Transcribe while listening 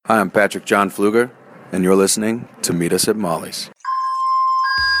Hi, I'm Patrick John Pfluger, and you're listening to Meet Us at Molly's.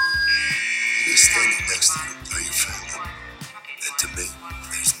 He's standing next to you. Are you family? And to me,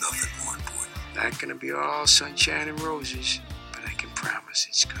 there's nothing more important. Not gonna be all sunshine and roses, but I can promise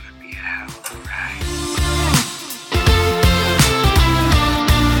it's gonna be a hell of a ride.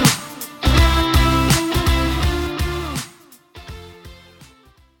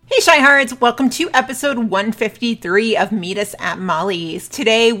 Hey Shy-Hards, welcome to episode 153 of Meet Us at Molly's.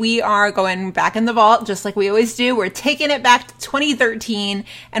 Today we are going back in the vault, just like we always do. We're taking it back to 2013,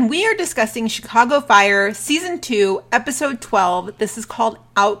 and we are discussing Chicago Fire Season 2, Episode 12. This is called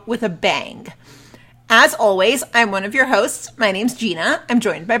Out with a Bang. As always, I'm one of your hosts. My name's Gina. I'm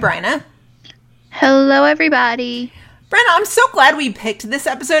joined by Bryna. Hello, everybody. Bryna, I'm so glad we picked this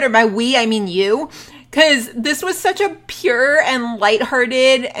episode, or by we, I mean you. Because this was such a pure and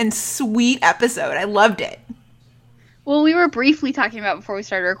lighthearted and sweet episode. I loved it. Well, we were briefly talking about before we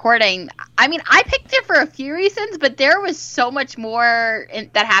started recording. I mean, I picked it for a few reasons, but there was so much more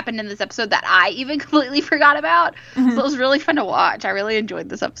that happened in this episode that I even completely forgot about. Mm-hmm. So it was really fun to watch. I really enjoyed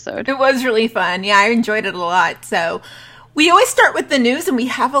this episode. It was really fun. Yeah, I enjoyed it a lot. So we always start with the news, and we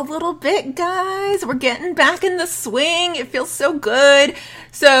have a little bit, guys. We're getting back in the swing. It feels so good.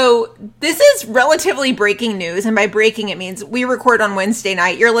 So this is relatively breaking news, and by breaking, it means we record on Wednesday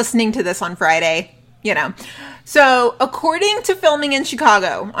night. You're listening to this on Friday, you know. So according to Filming in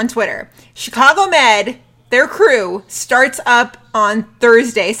Chicago on Twitter, Chicago Med, their crew, starts up on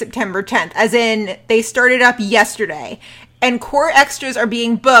Thursday, September 10th, as in they started up yesterday. And core extras are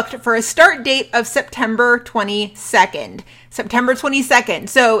being booked for a start date of September 22nd. September 22nd.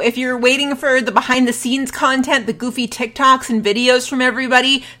 So if you're waiting for the behind-the-scenes content, the goofy TikToks and videos from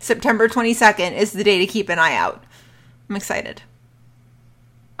everybody, September 22nd is the day to keep an eye out. I'm excited.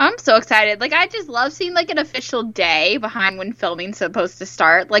 I'm so excited. Like, I just love seeing, like, an official day behind when filming's supposed to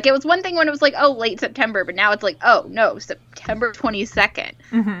start. Like, it was one thing when it was like, oh, late September, but now it's like, oh, no, September 22nd.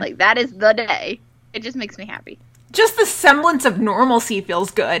 Mm-hmm. Like, that is the day. It just makes me happy. Just the semblance of normalcy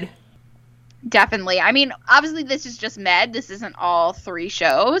feels good. Definitely. I mean, obviously this is just Med. This isn't all three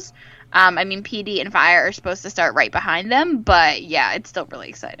shows. I mean, PD and Fire are supposed to start right behind them, but yeah, it's still really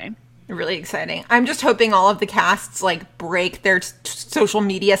exciting. Really exciting. I'm just hoping all of the casts, like, break their social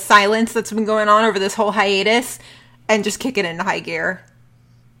media silence that's been going on over this whole hiatus and just kick it into high gear.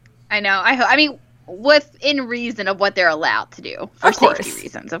 I know. I mean, within reason of what they're allowed to do for safety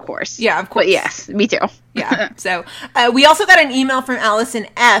reasons, of course. Yeah, of course. But yes, me too. Yeah. So we also got an email from Allison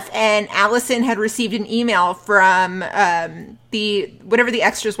F, and Allison had received an email from the whatever the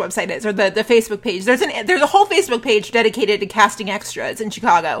extras website is, or the Facebook page. There's a whole Facebook page dedicated to casting extras in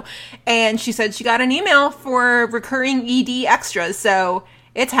Chicago, and she said she got an email for recurring ED extras. So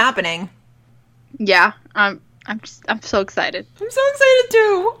it's happening. Yeah. I'm so excited. I'm so excited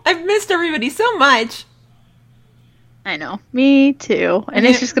too. I've missed everybody so much. I know. Me too. And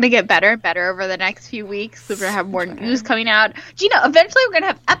it's just going to get better and better over the next few weeks. We're going to have more news coming out. Gina, eventually we're going to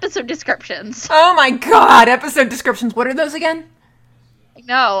have episode descriptions. Oh my god, episode descriptions. What are those again?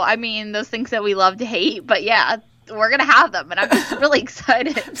 No, I mean, those things that we love to hate. But yeah, we're going to have them. And I'm just really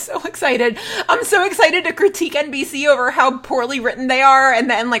excited. I'm so excited. I'm so excited to critique NBC over how poorly written they are, and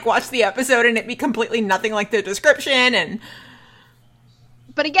then, like, watch the episode and it be completely nothing like the description.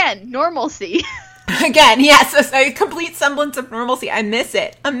 But again, normalcy. Again, yes, a complete semblance of normalcy. I miss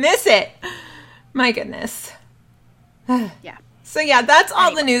it. My goodness. Yeah. So yeah, that's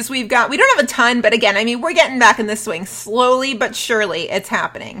all the news we've got. We don't have a ton, but again, I mean, we're getting back in the swing slowly but surely. It's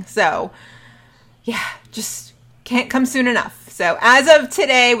happening. So yeah, just can't come soon enough. So as of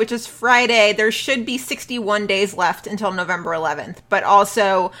today, which is Friday, there should be 61 days left until November 11th. But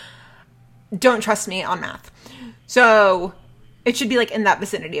also, don't trust me on math. So it should be like in that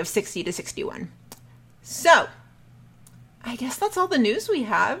vicinity of 60 to 61. So I guess that's all the news we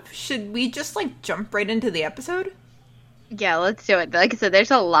have. Should we just, like, jump right into the episode? Yeah, let's do it. Like I said,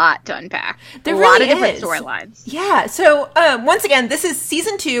 there's a lot to unpack. There really lot of different is. Storylines. Yeah. So once again, this is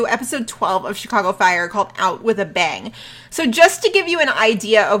season 2, episode 12 of Chicago Fire, called Out with a Bang. So just to give you an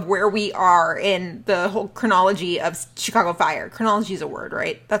idea of where we are in the whole chronology of Chicago Fire. Chronology is a word,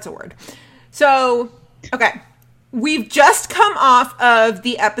 right? That's a word. So, okay. We've just come off of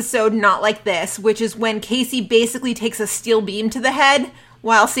the episode Not Like This, which is when Casey basically takes a steel beam to the head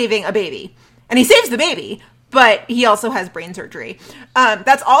while saving a baby. And he saves the baby, but he also has brain surgery.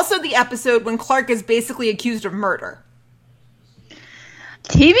 That's also the episode when Clark is basically accused of murder.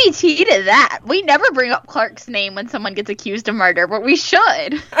 TBT to that. We never bring up Clark's name when someone gets accused of murder, but we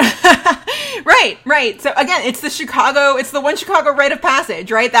should. Right. So again, it's the one Chicago rite of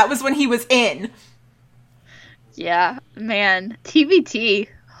passage, right? That was when he was in. Yeah, man. TBT.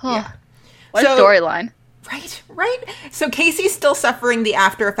 What a So- storyline. Right. So Casey's still suffering the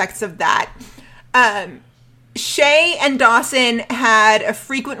after effects of that. Shay and Dawson had a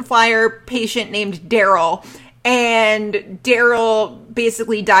frequent flyer patient named Daryl, and Daryl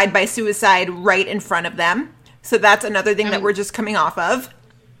basically died by suicide right in front of them. So that's another thing that we're just coming off of.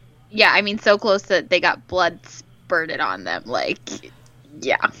 Yeah, I mean, so close that they got blood spurted on them. Like,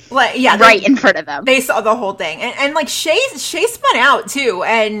 yeah. Like, yeah, Right in front of them. They saw the whole thing. And like, Shay spun out, too.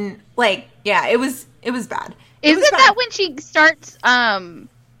 And, like, yeah, it was bad. Isn't that when she starts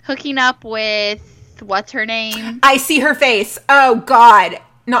hooking up with, what's her name? I see her face. Oh, God.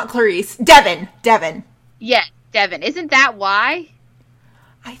 Not Clarice. Devin. Yeah, Devin. Isn't that why?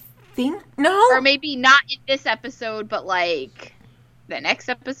 I think, no. Or maybe not in this episode, but, like, the next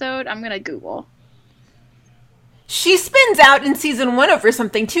episode? I'm gonna Google. She spins out in season 1 over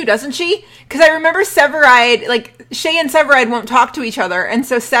something too, doesn't she? Because I remember Severide, like, Shay and Severide won't talk to each other. And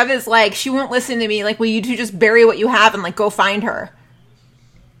so Sev is like, she won't listen to me. Like, will you two just bury what you have and, like, go find her?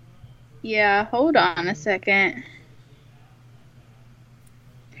 Yeah, hold on a second.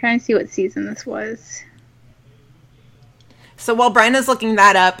 Trying to see what season this was. So while Bryna's looking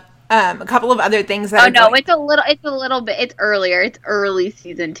that up, a couple of other things that Oh no, it's a little bit, it's earlier. It's early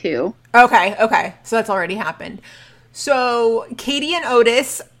season 2. Okay. So that's already happened. So Katie and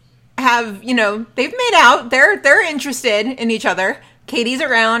Otis have, they've made out. They're interested in each other. Katie's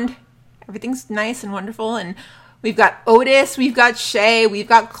around. Everything's nice and wonderful. And we've got Otis, we've got Shay, we've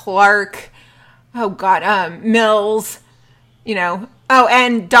got Clark. Oh God, Mills, Oh,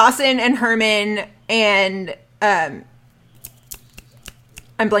 and Dawson and Herman and,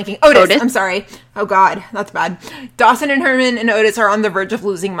 I'm blanking. Otis. I'm sorry. Oh, God. That's bad. Dawson and Herman and Otis are on the verge of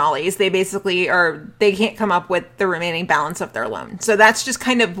losing Molly's. They basically they can't come up with the remaining balance of their loan. So that's just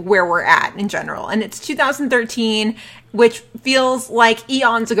kind of where we're at in general. And it's 2013, which feels like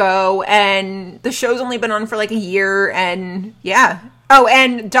eons ago. And the show's only been on for like a year. And yeah. Oh,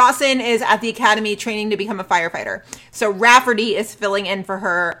 and Dawson is at the academy training to become a firefighter. So Rafferty is filling in for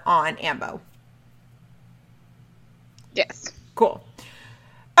her on Ambo. Yes. Cool.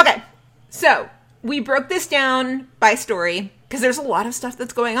 Okay, so we broke this down by story because there's a lot of stuff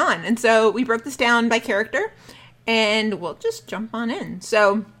that's going on. And so we broke this down by character and we'll just jump on in.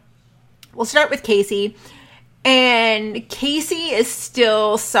 So we'll start with Casey. And Casey is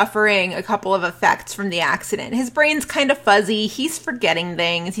still suffering a couple of effects from the accident. His brain's kind of fuzzy. He's forgetting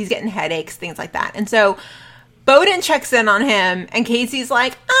things. He's getting headaches, things like that. And so Bowden checks in on him, and Casey's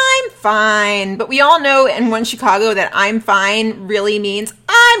like, I'm fine. But we all know in One Chicago that I'm fine really means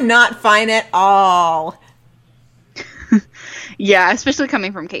I'm not fine at all. Yeah, especially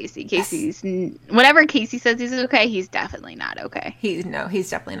coming from Casey. Casey's whatever Casey says he's okay, he's definitely not okay. He's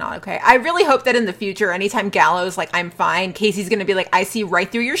definitely not okay. I really hope that in the future, anytime Gallo's like, I'm fine, Casey's going to be like, I see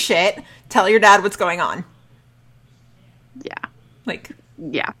right through your shit. Tell your dad what's going on. Yeah. Like,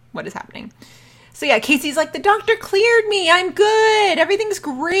 yeah. What is happening? So yeah, Casey's like, the doctor cleared me. I'm good. Everything's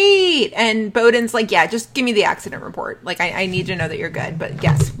great. And Bowden's like, yeah, just give me the accident report. Like, I need to know that you're good. But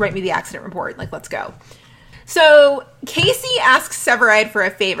yes, write me the accident report. Like, let's go. So Casey asks Severide for a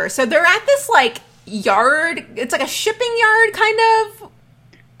favor. So they're at this, like, yard. It's like a shipping yard, kind of.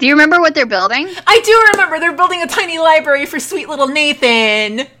 Do you remember what they're building? I do remember. They're building a tiny library for sweet little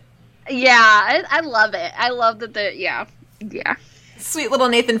Nathan. Yeah, I love it. I love that they're, yeah. Sweet little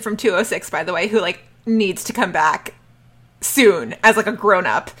Nathan from 206, by the way, who, like, needs to come back soon as, like, a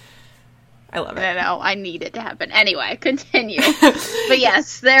grown-up. I love it. I know. I need it to happen. Anyway, continue. But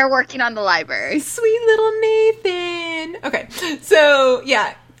yes, they're working on the library. Sweet little Nathan. Okay, so,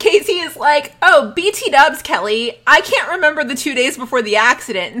 yeah, Casey is like, oh, BT dubs, Kelly. I can't remember the 2 days before the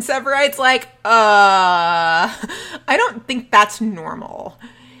accident. And Severide's like, I don't think that's normal.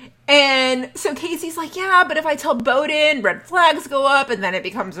 And so Casey's like, yeah, but if I tell Bowden, red flags go up, and then it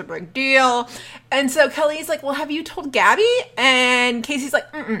becomes a big deal. And so Kelly's like, well, have you told Gabby? And Casey's like,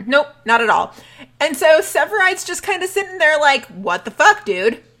 nope, not at all. And so Severide's just kind of sitting there like, what the fuck,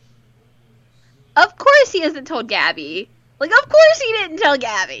 dude? Of course he hasn't told Gabby. Like, of course he didn't tell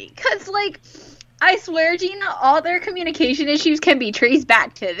Gabby. Because, like, I swear, Gina, all their communication issues can be traced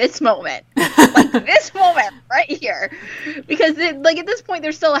back to this moment. Like, this moment right here. Because, like, at this point,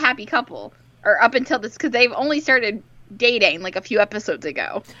 they're still a happy couple. Or up until this, because they've only started dating, like, a few episodes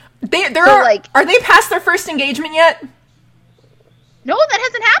ago. Are they past their first engagement yet? No, that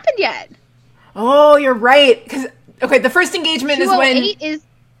hasn't happened yet. Oh, you're right. Because, okay, the first engagement is when...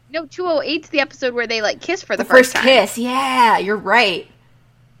 208's the episode where they, like, kiss for the first time. Kiss, yeah, you're right.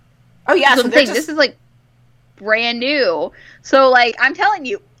 Oh, yeah, so this is, like, brand new. So, like, I'm telling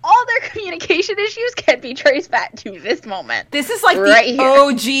you, all their communication issues can be traced back to this moment. This is like right the here.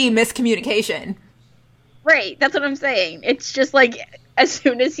 OG miscommunication. Right, that's what I'm saying. It's just like, as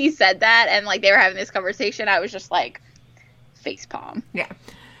soon as he said that and like they were having this conversation, I was just like, facepalm. Yeah.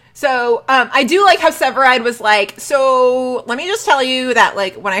 So, I do like how Severide was like, so let me just tell you that,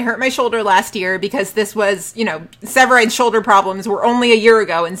 like, when I hurt my shoulder last year, because this was, you know, Severide's shoulder problems were only a year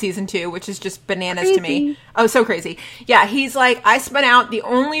ago in season 2, which is just bananas to me. Oh, so crazy. Yeah, he's like, I spun out. The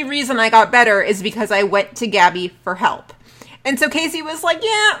only reason I got better is because I went to Gabby for help. And so Casey was like,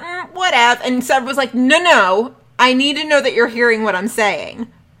 yeah, whatever. And Sev was like, no, I need to know that you're hearing what I'm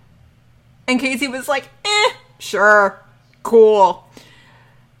saying. And Casey was like, sure, cool.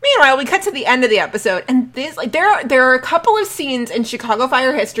 Meanwhile, we cut to the end of the episode, and this, like, there are a couple of scenes in Chicago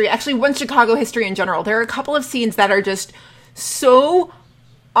Fire history, actually, one Chicago history in general, there are a couple of scenes that are just so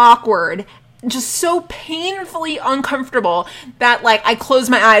awkward, just so painfully uncomfortable that, like, I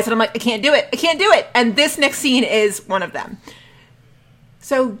close my eyes and I'm like, I can't do it, and this next scene is one of them.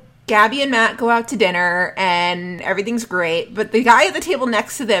 So Gabby and Matt go out to dinner, and everything's great, but the guy at the table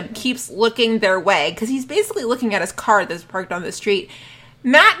next to them keeps looking their way, because he's basically looking at his car that's parked on the street.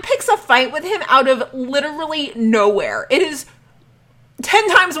 Matt picks a fight with him out of literally nowhere. It is 10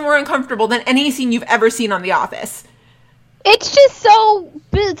 times more uncomfortable than any scene you've ever seen on The Office. It's just so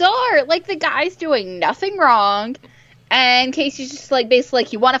bizarre. Like, the guy's doing nothing wrong, and Casey's just like, basically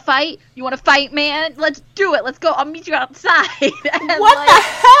like, you want to fight? You want to fight, man? Let's do it. Let's go. I'll meet you outside. And What like, the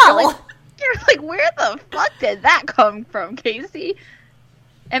hell? You're like, where the fuck did that come from, Casey?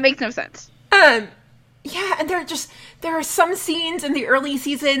 It makes no sense. Yeah, and there are some scenes in the early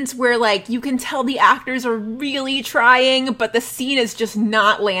seasons where, like, you can tell the actors are really trying, but the scene is just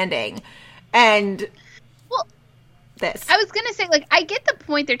not landing. And, well, this. I was gonna say, like, I get the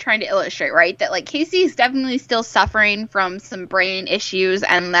point they're trying to illustrate, right? That, like, Casey is definitely still suffering from some brain issues,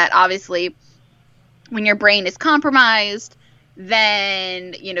 and that obviously when your brain is compromised,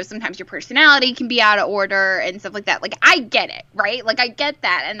 then, you know, sometimes your personality can be out of order and stuff like that. Like, I get it, right? Like, I get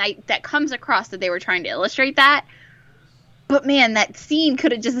that, and that comes across that they were trying to illustrate that. But, man, that scene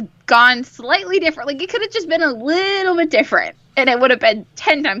could have just gone slightly different. Like, it could have just been a little bit different, and it would have been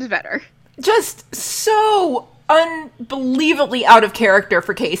 10 times better. Just so unbelievably out of character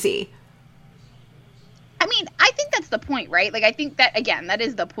for Casey. I mean, I think that's the point, right? Like, I think that, again, that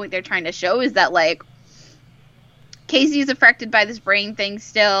is the point they're trying to show, is that, like, Casey is affected by this brain thing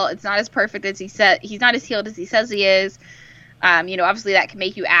still. It's not as perfect as he said. He's not as healed as he says he is. You know, obviously that can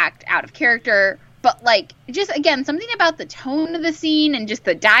make you act out of character. But, like, just, again, something about the tone of the scene and just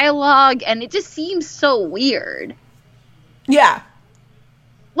the dialogue, and it just seems so weird. Yeah.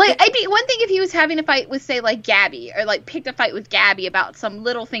 Like, I'd be one thing if he was having a fight with, say, like, Gabby, or, like, picked a fight with Gabby about some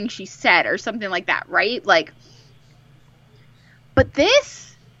little thing she said or something like that, right? Like, but this...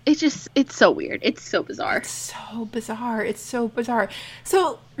 It's so weird. It's so bizarre. It's so bizarre.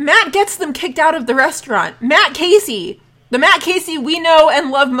 So Matt gets them kicked out of the restaurant. Matt Casey, the Matt Casey we know and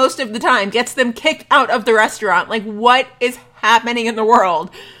love most of the time, gets them kicked out of the restaurant. Like, what is happening in the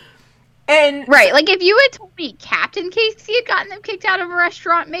world? And right, like, if you had told me Captain Casey had gotten them kicked out of a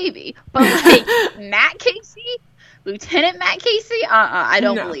restaurant, maybe. But, like, Matt Casey? Lieutenant Matt Casey? I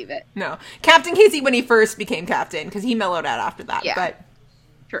don't believe it. No. Captain Casey when he first became captain, because he mellowed out after that. Yeah. But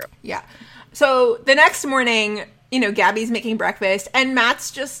true. Yeah. So the next morning, you know, Gabby's making breakfast, and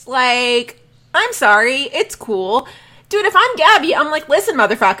Matt's just like, I'm sorry, it's cool. Dude, if I'm Gabby, I'm like, listen,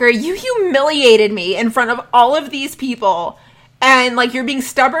 motherfucker, you humiliated me in front of all of these people, and, like, you're being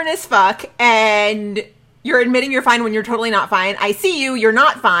stubborn as fuck, and you're admitting you're fine when you're totally not fine. I see you, you're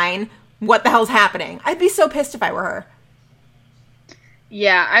not fine. What the hell's happening? I'd be so pissed if I were her.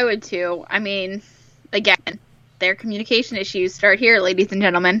 Yeah, I would too. I mean, again, their communication issues start here, ladies and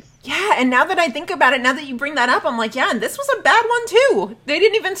gentlemen. Yeah, and now that I think about it, now that you bring that up, I'm like, yeah, and this was a bad one too. They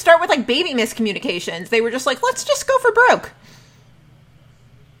didn't even start with, like, baby miscommunications. They were just like, let's just go for broke.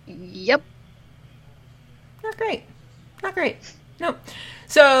 Yep. Not great. Nope.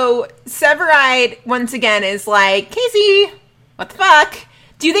 So Severide, once again, is like, Casey, what the fuck?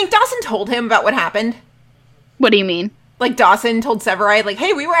 Do you think Dawson told him about what happened? What do you mean? Like, Dawson told Severide, like,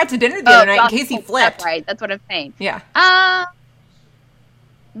 hey, we were out to dinner the other night, and Casey flipped. Right, that's what I'm saying. Yeah.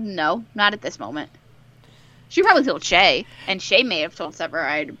 No, not at this moment. She probably told Shay, and Shay may have told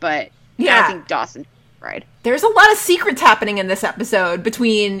Severide, but yeah. I don't think Dawson told Severide. There's a lot of secrets happening in this episode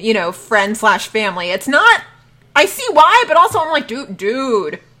between, you know, friend/family. It's not, I see why, but also I'm like,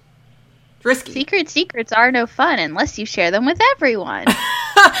 dude. Risky. Secrets are no fun unless you share them with everyone.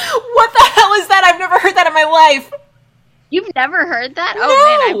 What the hell is that? I've never heard that in my life. You've never heard that? No.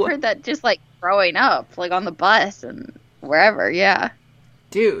 Oh, man, I've heard that just, like, growing up, like, on the bus and wherever, yeah.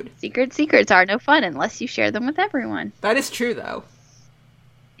 Dude. Secrets are no fun unless you share them with everyone. That is true, though.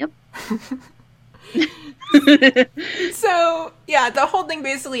 Yep. So, yeah, the whole thing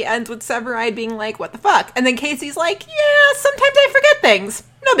basically ends with Severide being like, what the fuck? And then Casey's like, yeah, sometimes I forget things.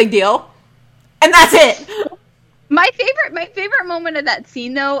 No big deal. And that's it. My favorite moment of that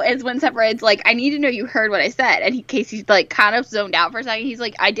scene, though, is when Severide's like, I need to know you heard what I said. And Casey's, like, kind of zoned out for a second. He's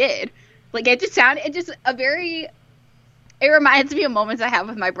like, I did. Like, it reminds me of moments I have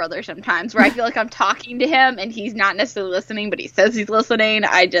with my brother sometimes where I feel like I'm talking to him and he's not necessarily listening, but he says he's listening.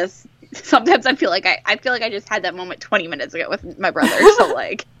 Sometimes I feel like I just had that moment 20 minutes ago with my brother. So,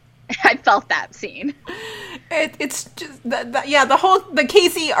 like, I felt that scene. It's just the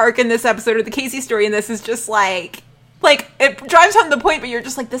Casey arc in this episode, or the Casey story in this, is just like it drives home the point, but you're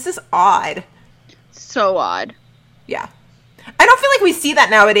just like, this is odd. So odd. Yeah. I don't feel like we see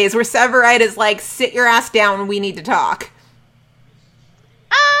that nowadays, where Severide is like, sit your ass down, we need to talk.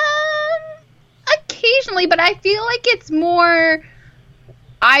 Occasionally, but I feel like it's more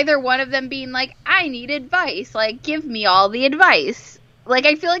either one of them being like, I need advice, like, give me all the advice. Like,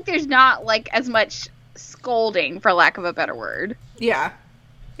 I feel like there's not, like, as much scolding, for lack of a better word. Yeah.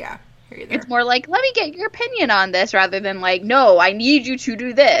 Yeah. It's more like, let me get your opinion on this, rather than like, no, I need you to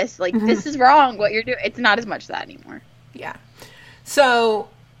do this. Like, this is wrong, what you're doing. It's not as much that anymore. Yeah. So,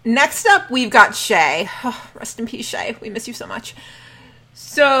 next up, we've got Shay. Oh, rest in peace, Shay. We miss you so much.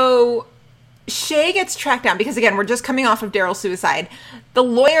 So, Shay gets tracked down because, again, we're just coming off of Daryl's suicide. The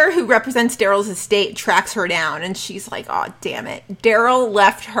lawyer who represents Daryl's estate tracks her down, and she's like, oh, damn it. Daryl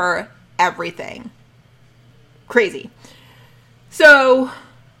left her everything. Crazy. So,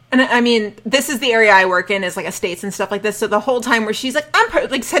 and I mean, this is the area I work in, is like estates and stuff like this. So the whole time where she's like, I'm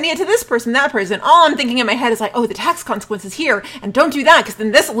like sending it to this person, that person, all I'm thinking in my head is like, oh, the tax consequences here, and don't do that because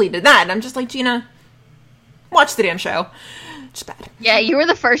then this will lead to that. And I'm just like, Gina, watch the damn show. Just bad. Yeah, you were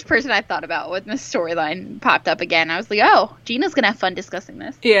the first person I thought about when this storyline popped up again. I was like, oh, Gina's gonna have fun discussing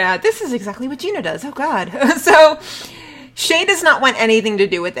this. Yeah, this is exactly what Gina does. Oh God. So Shay does not want anything to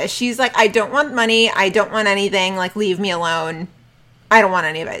do with this. She's like, I don't want money. I don't want anything. Like, leave me alone. I don't want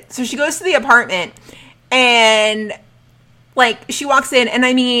any of it. So she goes to the apartment and, like, she walks in, and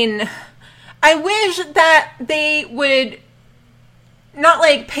I mean, I wish that they would not,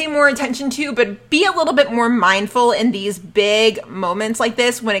 like, pay more attention to, but be a little bit more mindful in these big moments like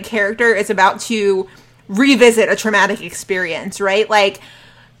this when a character is about to revisit a traumatic experience, right? Like,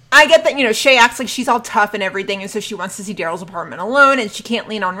 I get that, you know, Shay acts like she's all tough and everything, and so she wants to see Daryl's apartment alone, and she can't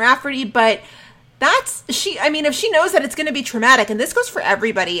lean on Rafferty, but I mean, if she knows that it's going to be traumatic, and this goes for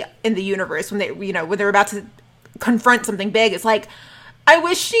everybody in the universe when they're about to confront something big, it's like, I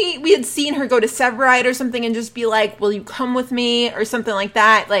wish we had seen her go to Severide or something and just be like, will you come with me, or something like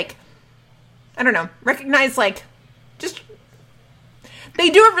that. Like, I don't know, recognize, like, just,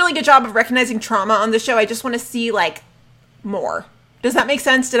 they do a really good job of recognizing trauma on the show. I just want to see, like, more. Does that make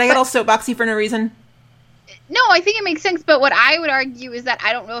sense? Did I get all soapboxy for no reason? No, I think it makes sense, but what I would argue is that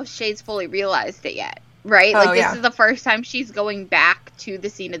I don't know if Shay's fully realized it yet, right? Like, this is the first time she's going back to the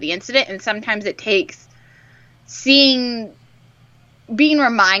scene of the incident, and sometimes it takes being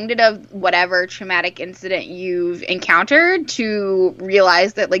reminded of whatever traumatic incident you've encountered to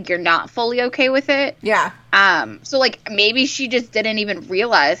realize that, like, you're not fully okay with it. Yeah. So, like, maybe she just didn't even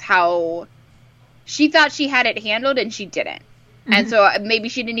realize how she thought she had it handled, and she didn't. Mm-hmm. And so maybe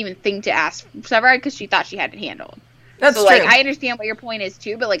she didn't even think to ask Severide because she thought she had it handled. That's so, true. like, I understand what your point is,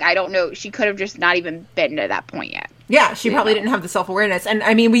 too, but, like, I don't know. She could have just not even been to that point yet. Yeah, she probably didn't have the self-awareness. And,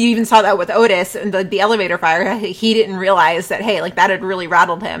 I mean, we even saw that with Otis and the elevator fire. He didn't realize that, hey, like, that had really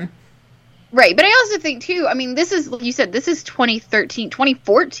rattled him. Right, but I also think, too, I mean, this is, like you said, this is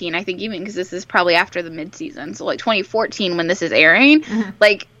 2014, I think, even, because this is probably after the mid-season. So, like, 2014, when this is airing,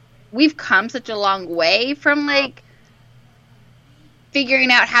 like, we've come such a long way from, like,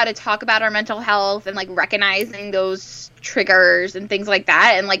 figuring out how to talk about our mental health and, like, recognizing those triggers and things like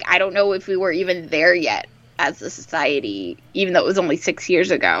that. And, like, I don't know if we were even there yet as a society, even though it was only 6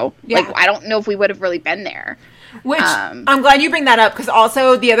 years ago. Yeah. Like, I don't know if we would have really been there. Which, I'm glad you bring that up, because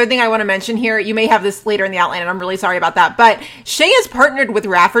also the other thing I want to mention here, you may have this later in the outline, and I'm really sorry about that, but Shay is partnered with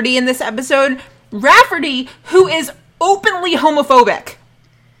Rafferty in this episode. Rafferty, who is openly homophobic.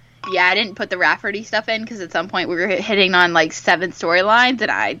 Yeah, I didn't put the Rafferty stuff in because at some point we were hitting on, like, 7 storylines and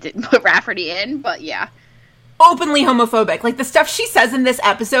I didn't put Rafferty in, but yeah. Openly homophobic. Like, the stuff she says in this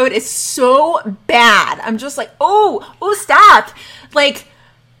episode is so bad. I'm just like, oh, stop. Like,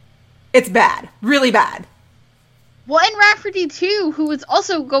 it's bad. Really bad. Well, and Rafferty, too, who was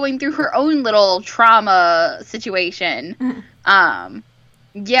also going through her own little trauma situation.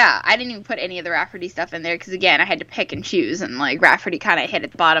 Yeah, I didn't even put any of the Rafferty stuff in there because, again, I had to pick and choose, and, like, Rafferty kind of hit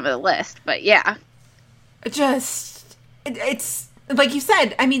at the bottom of the list. But, yeah. It's, like you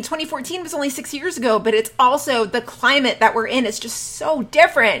said, I mean, 2014 was only 6 years ago, but it's also the climate that we're in is just so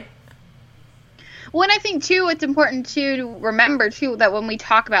different. Well, and I think, too, it's important, too, to remember, too, that when we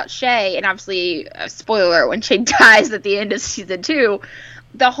talk about Shay, and obviously, spoiler, when Shay dies at the end of season 2,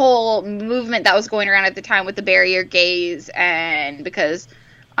 the whole movement that was going around at the time with the barrier gaze, and because,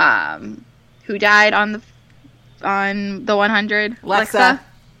 who died on the 100? Lexa.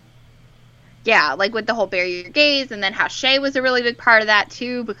 Yeah, like with the whole barrier gaze, and then how Shay was a really big part of that,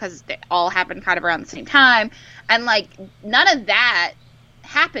 too, because they all happened kind of around the same time, and, like, none of that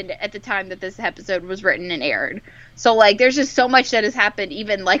happened at the time that this episode was written and aired. So, like, there's just so much that has happened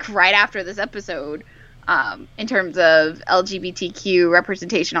even, like, right after this episode, in terms of LGBTQ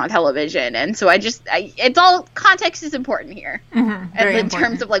representation on television. And so it's all, context is important here. Mm-hmm, very in important.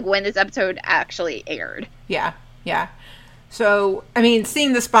 terms of, like, when this episode actually aired. Yeah. So, I mean,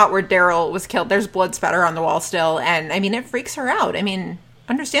 seeing the spot where Daryl was killed, there's blood spatter on the wall still, and, I mean, it freaks her out. I mean,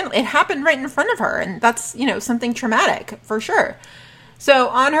 understandably, it happened right in front of her, and that's, something traumatic, for sure. So,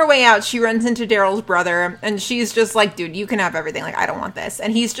 on her way out, she runs into Daryl's brother, and she's just like, dude, you can have everything. Like, I don't want this.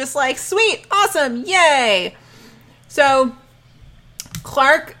 And he's just like, sweet, awesome, yay! So,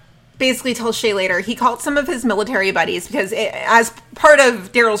 Clark basically tells Shay later, he called some of his military buddies, because as part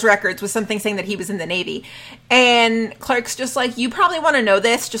of Daryl's records was something saying that he was in the Navy. And Clark's just like, you probably want to know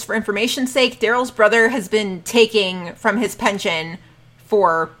this, just for information's sake, Daryl's brother has been taking from his pension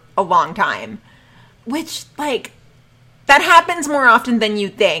for a long time. Which, like, that happens more often than you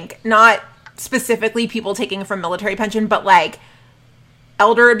think. Not specifically people taking from military pension, but, like,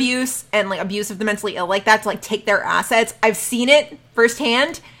 elder abuse and, like, abuse of the mentally ill like that to, like, take their assets. I've seen it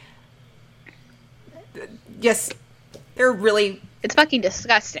firsthand. Yes, they're really... It's fucking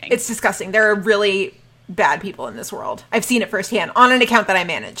disgusting. It's disgusting. There are really bad people in this world. I've seen it firsthand on an account that I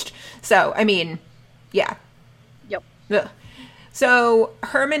managed. So, I mean, yeah. Yep. Ugh. So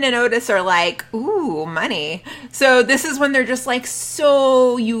Herman and Otis are like, ooh, money. So this is when they're just like,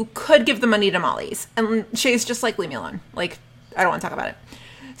 so you could give the money to Molly's. And Shay's just like, leave me alone. Like, I don't want to talk about it.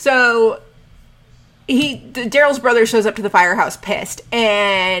 So Daryl's brother shows up to the firehouse pissed,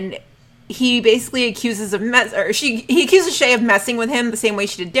 and he basically accuses he accuses Shay of messing with him the same way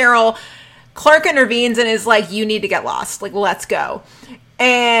she did Daryl. Clark intervenes and is like, you need to get lost. Like, let's go.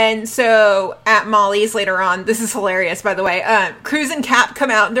 And so at Molly's later on, this is hilarious, by the way, Cruz and Cap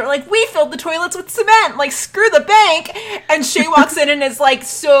come out and they're like, we filled the toilets with cement, like, screw the bank. And Shay walks in and is like,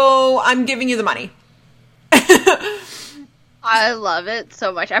 so I'm giving you the money. I love it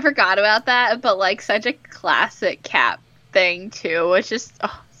so much. I forgot about that, but, like, such a classic Cap thing, too. It's just,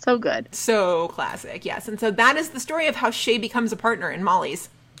 so good. So classic, yes. And so that is the story of how Shay becomes a partner in Molly's.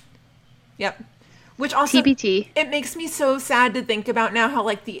 Yep. Which also, TBT. It makes me so sad to think about now how,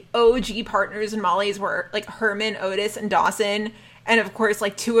 like, the OG partners in Molly's were, like, Herman, Otis, and Dawson. And, of course,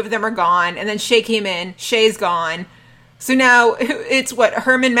 like, 2 of them are gone. And then Shay came in. Shay's gone. So now it's, what,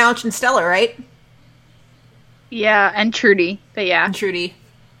 Herman, Mouch, and Stella, right? Yeah, and Trudy. But, yeah. And Trudy.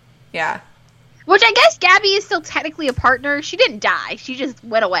 Yeah. Which I guess Gabby is still technically a partner. She didn't die. She just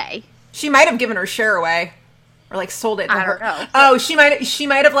went away. She might have given her share away. Or, like, sold it to her. I don't know. Oh, she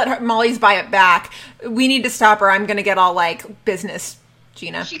might have let Molly's buy it back. We need to stop her. I'm going to get all, like, business,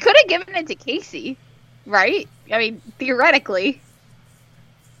 Gina. She could have given it to Casey, right? I mean, theoretically.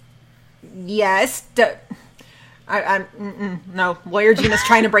 Yes. No. Lawyer Gina's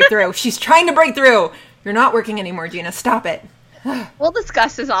trying to break through. She's trying to break through. You're not working anymore, Gina. Stop it. We'll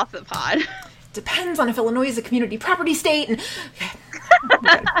discuss this off the pod. Depends on if Illinois is a community property state. And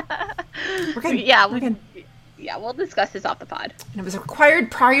we're good. Yeah, we're good. Yeah, we'll discuss this off the pod. And it was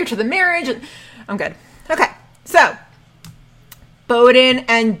required prior to the marriage. And I'm good. Okay, so Bowden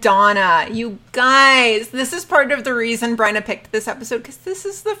and Donna. You guys, this is part of the reason Bryna picked this episode, because this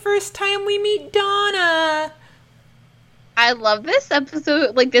is the first time we meet Donna. I love this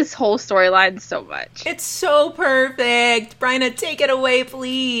episode, like, this whole storyline so much. It's so perfect. Bryna, take it away,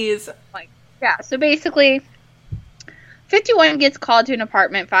 please. Like, yeah, so basically, 51 gets called to an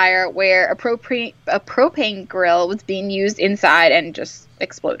apartment fire where a propane grill was being used inside and just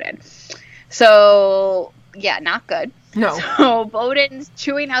exploded. So, yeah, not good. No. So Bowden's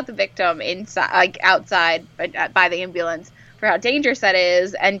chewing out the victim inside, like, outside by the ambulance for how dangerous that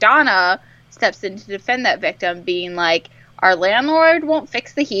is, and Donna steps in to defend that victim, being like, our landlord won't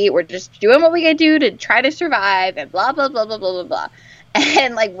fix the heat, we're just doing what we can do to try to survive, and blah, blah, blah, blah, blah, blah, blah.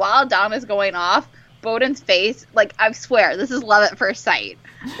 And, like, while Donna's going off, Bowden's face, like, I swear, this is love at first sight.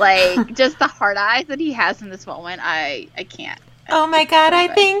 Like, just the hard eyes that he has in this moment, I can't. Oh my god, I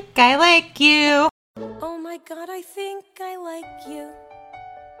think I like you. Oh my god, I think I like you.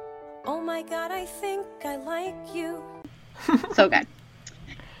 Oh my god, I think I like you. So good.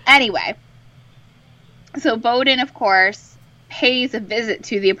 Anyway, so Bowden, of course, pays a visit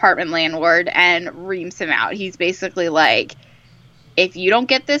to the apartment landlord and reams him out. He's basically like, if you don't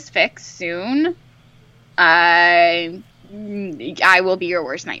get this fixed soon, I will be your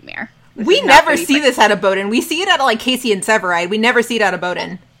worst nightmare. We never see this out of Bowden. We see it out of, like, Casey and Severide. We never see it out of Bowden.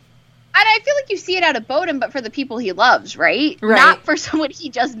 And I feel like you see it out of Bowden, but for the people he loves, right? Right. Not for someone he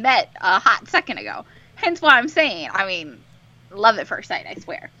just met a hot second ago. Hence why I'm saying, I mean, love at first sight, I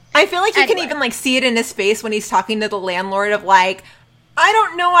swear. I feel like you can even, like, see it in his face when he's talking to the landlord of, like, I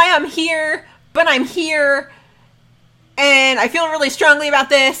don't know why I'm here, but I'm here, and I feel really strongly about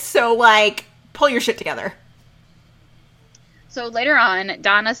this, so, like, pull your shit together. So later on,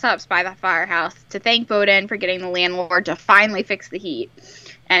 Donna stops by the firehouse to thank Bowden for getting the landlord to finally fix the heat.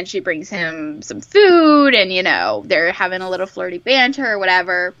 And she brings him some food, and, you know, they're having a little flirty banter or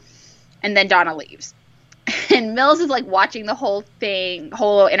whatever. And then Donna leaves. And Mills is, like, watching the whole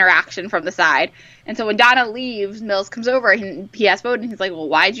interaction from the side. And so when Donna leaves, Mills comes over and he asks Bowden, he's like, well,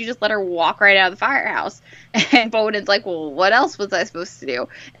 why'd you just let her walk right out of the firehouse? And Bowden's like, well, what else was I supposed to do?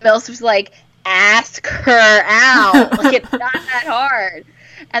 And Mills was like, ask her out. Like, it's not that hard.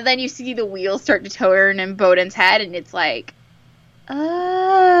 And then you see the wheels start to turn in Bowden's head, and it's like,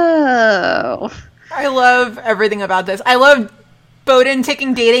 oh. I love everything about this. I love Bowden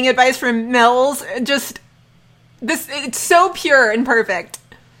taking dating advice from Mills. It's so pure and perfect.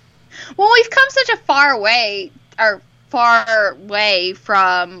 Well, we've come such a far way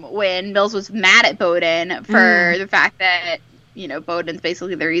from when Mills was mad at Bowden for the fact that, you know, Bowden's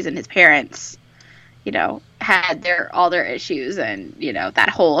basically the reason his parents, you know, had all their issues and, you know, that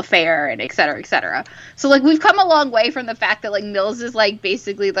whole affair and et cetera, et cetera. So, like, we've come a long way from the fact that, like, Mills is, like,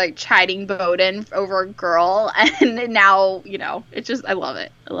 basically, like, chiding Bowden over a girl, and now, you know, it's just, I love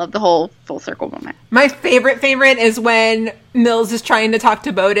it. I love the whole full circle moment. My favorite is when Mills is trying to talk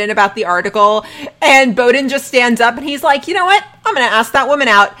to Bowden about the article, and Bowden just stands up and he's like, you know what? I'm going to ask that woman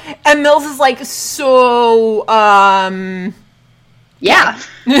out. And Mills is like, so, yeah.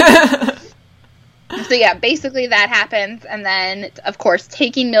 So yeah, basically that happens, and then, of course,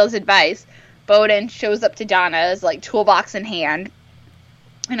 taking Mills' advice, Bowden shows up to Donna's, like, toolbox in hand,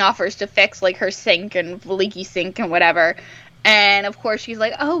 and offers to fix, like, her sink and leaky sink and whatever, and, of course, she's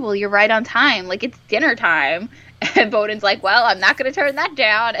like, oh, well, you're right on time, like, it's dinner time, and Bowden's like, well, I'm not gonna turn that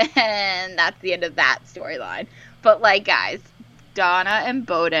down, and that's the end of that storyline. But, like, guys, Donna and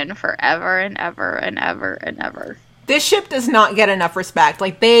Bowden forever and ever and ever and ever. This ship does not get enough respect.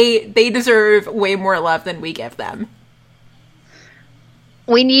 Like, they deserve way more love than we give them.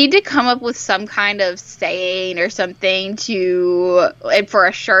 We need to come up with some kind of saying or something for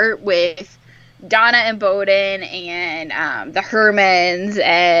a shirt with Donna and Bowden and the Hermans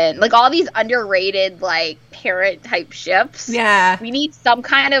and, like, all these underrated, like, parent-type ships. Yeah. We need some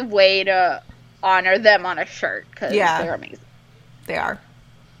kind of way to honor them on a shirt, because they're amazing. They are.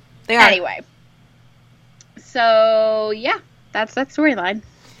 Anyway. So, yeah, that's that storyline.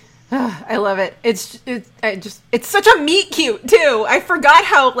 I love it. It's such a meet cute, too. I forgot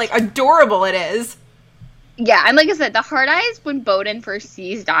how, like, adorable it is. Yeah, and like I said, the hard eyes when Bowden first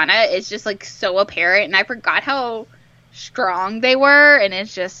sees Donna is just, like, so apparent, and I forgot how strong they were, and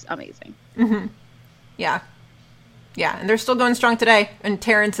it's just amazing. Mm-hmm. Yeah. Yeah, and they're still going strong today, and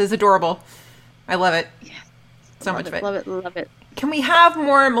Terrence is adorable. I love it. Yeah. So much of it. Love it. Can we have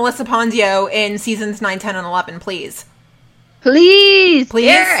more Melissa Ponzio in seasons 9, 10, and 11, please? Please,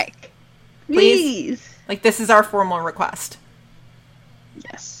 Eric. Please. Like, this is our formal request.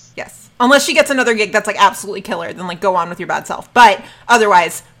 Yes. Unless she gets another gig that's, like, absolutely killer, then, like, go on with your bad self. But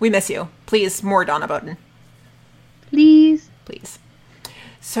otherwise, we miss you. Please, more Donna Bowden. Please.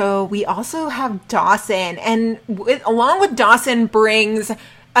 So we also have Dawson, and along with Dawson brings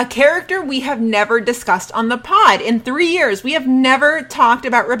a character we have never discussed on the pod. In 3 years, we have never talked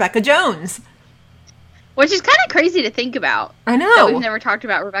about Rebecca Jones. Which is kind of crazy to think about. I know. That we've never talked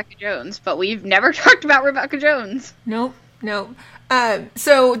about Rebecca Jones, but we've never talked about Rebecca Jones. Nope.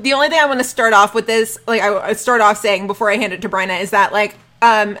 So the only thing I want to start off with this, like, I start off saying before I hand it to Bryna, is that, like,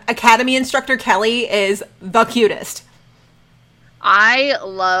 Academy instructor Kelly is the cutest. I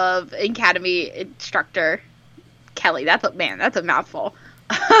love Academy instructor Kelly. That's a mouthful.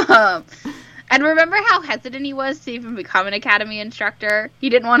 And remember how hesitant he was to even become an Academy instructor? He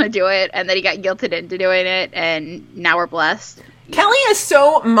didn't want to do it, and then he got guilted into doing it, and now we're blessed. Kelly is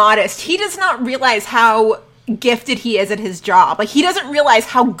so modest. He does not realize how gifted he is at his job. Like, he doesn't realize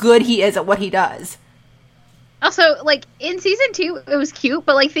how good he is at what he does. Also, like, in season 2, it was cute,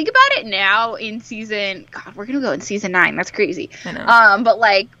 but, like, think about it now God, we're gonna go in season 9. That's crazy. I know. But,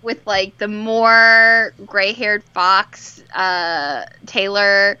 like, with, like, the more gray-haired Fox,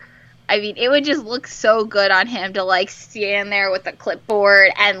 Taylor, I mean, it would just look so good on him to, like, stand there with a clipboard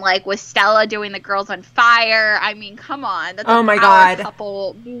and, like, with Stella doing the Girls on Fire. I mean, come on. That's Oh my power God.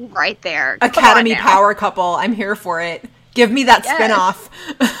 couple move right there. Come Academy on now. power couple. I'm here for it. Give me that spinoff.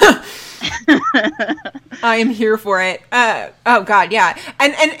 I am here for it. Oh God, yeah.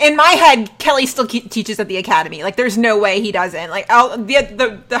 And in my head, Kelly still teaches at the academy. Like, there's no way he doesn't. Like,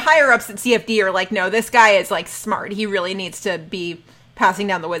 the higher ups at CFD are like, no, this guy is like smart. He really needs to be passing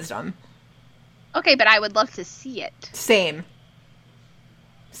down the wisdom. Okay, but I would love to see it. Same.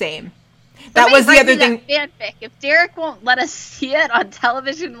 That Somebody was the write other me thing. that fanfic. If Derek won't let us see it on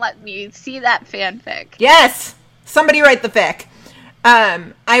television, let me see that fanfic. Yes. Somebody write the fic.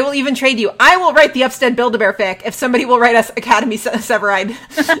 I will even trade you. I will write the Upstead Build-A-Bear fic if somebody will write us Academy Severide.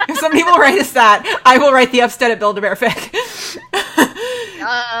 If somebody will write us that, I will write the Upstead at Build-A-Bear fic.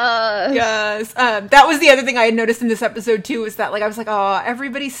 Yes. That was the other thing I had noticed in this episode too, was that, like, I was like, oh,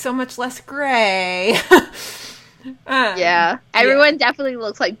 everybody's so much less gray. Yeah. Everyone definitely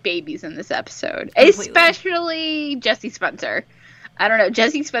looks like babies in this episode. Completely. Especially Jesse Spencer. I don't know.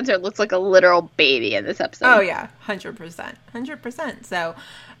 Jesse Spencer looks like a literal baby in this episode. Oh yeah, 100%. So,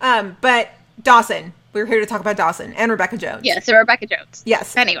 but Dawson, we're here to talk about Dawson and Rebecca Jones. Yeah, so Rebecca Jones.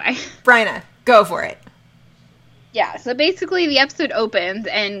 Yes. Anyway. Bryna, go for it. Yeah, so basically the episode opens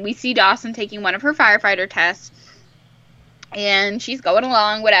and we see Dawson taking one of her firefighter tests. And she's going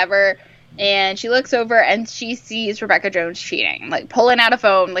along, whatever. And she looks over and she sees Rebecca Jones cheating. Like, pulling out a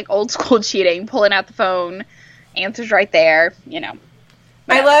phone, like old school cheating, pulling out the phone. Answers right there, you know.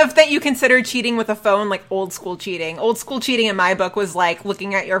 I love that you consider cheating with a phone like old school cheating. Old school cheating in my book was like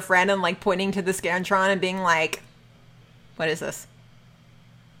looking at your friend and like pointing to the Scantron and being like, what is this?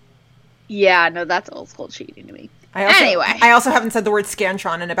 Yeah, no, that's old school cheating to me. I also haven't said the word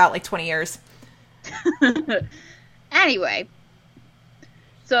Scantron in about like 20 years. Anyway.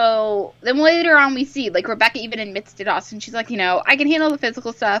 So then later on we see, like, Rebecca even admits to Dawson, she's like, you know, I can handle the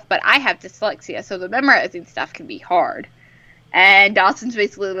physical stuff, but I have dyslexia, so the memorizing stuff can be hard. And Dawson's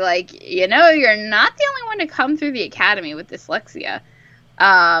basically like, you know, you're not the only one to come through the academy with dyslexia.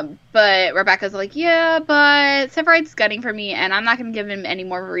 But Rebecca's like, yeah, but Severide's gunning for me, and I'm not going to give him any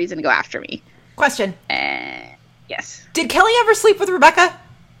more of a reason to go after me. Question. Yes. Did Kelly ever sleep with Rebecca?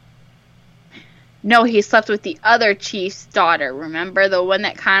 No, he slept with the other chief's daughter. Remember? The one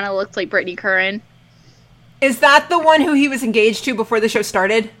that kind of looks like Brittany Curran? Is that the one who he was engaged to before the show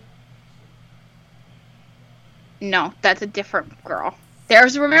started? No, that's a different girl.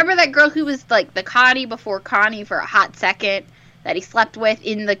 Remember that girl who was like the Connie before Connie for a hot second that he slept with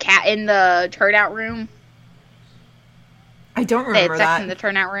in the turnout room? I don't They remember had sex that. in the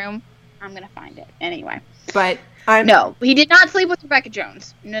turnout room. I'm gonna find it anyway. But No, he did not sleep with Rebecca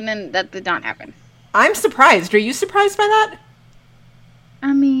Jones. No, that did not happen. I'm surprised. Are you surprised by that?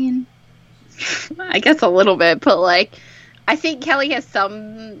 I mean, I guess a little bit, but like, I think Kelly has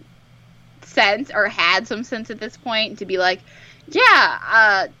some sense, or had some sense at this point, to be like,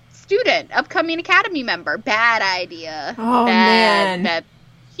 yeah, student, upcoming academy member, bad idea. Oh, bad, man. Bad.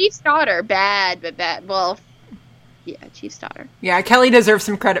 Chief's daughter, bad, but bad. Well, yeah, Chief's daughter. Yeah, Kelly deserves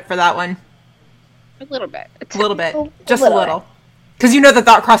some credit for that one. A little bit. A little bit. Just a little. Because you know the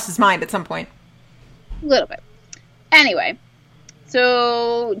thought crossed his mind at some point. A little bit. Anyway,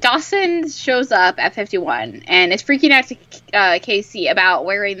 so Dawson shows up at 51 and is freaking out to Casey about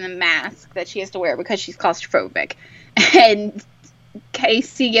wearing the mask that she has to wear because she's claustrophobic. And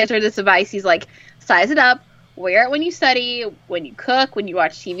Casey gives her this advice. He's like, size it up, wear it when you study, when you cook, when you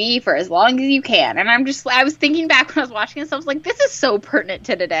watch TV, for as long as you can. And I was thinking back when I was watching this, I was like, this is so pertinent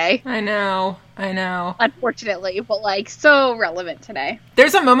to today. I know. Unfortunately, but like so relevant today.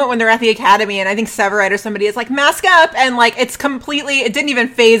 There's a moment when they're at the academy and I think Severide or somebody is like, mask up, and like it didn't even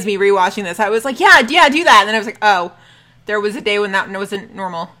faze me rewatching this. I was like, yeah, do that. And then I was like, oh, there was a day when that wasn't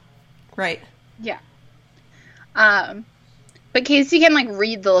normal. Right. Yeah. But Casey can like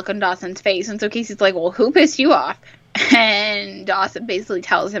read the look on Dawson's face, and so Casey's like, well, who pissed you off? And Dawson basically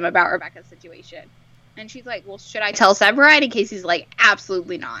tells him about Rebecca's situation. And she's like, well, should I tell Severide? And Casey's like,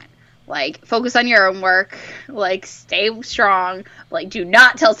 absolutely not. Like, focus on your own work. Like, stay strong. Like, do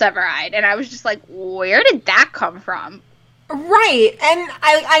not tell Severide. And I was just like, where did that come from? Right. And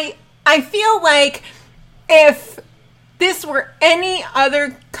I feel like if this were any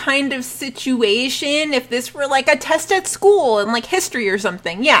other kind of situation, if this were like a test at school and like history or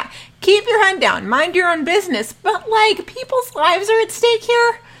something, yeah, keep your head down, mind your own business. But like, people's lives are at stake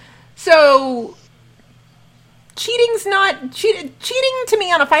here. So cheating's not cheating to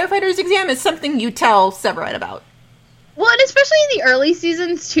me on a firefighter's exam is something you tell Severide about. Well, and especially in the early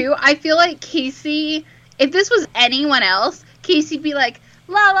seasons too, I feel like Casey, if this was anyone else, Casey'd be like,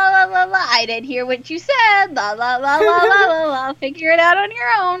 la la la la la, I didn't hear what you said, la la la la la la la, figure it out on your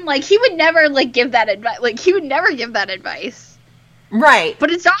own. Like, he would never give that advice. Like, he would never give that advice. Right. But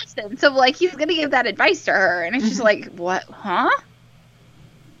it's Dawson, so like he's gonna give that advice to her, and it's just like, what? Huh?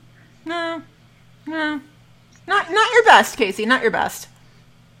 No, not your best, Casey. Not your best.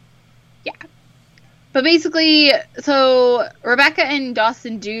 Yeah. But basically, so Rebecca and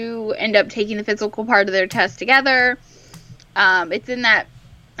Dawson do end up taking the physical part of their test together. It's in that,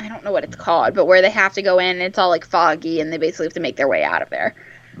 I don't know what it's called, but where they have to go in, and it's all like foggy, and they basically have to make their way out of there.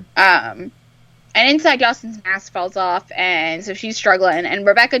 And inside, Dawson's mask falls off, and so she's struggling, and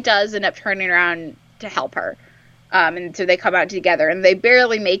Rebecca does end up turning around to help her. And so they come out together, and they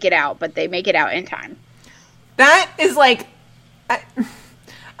barely make it out, but they make it out in time. That is like, I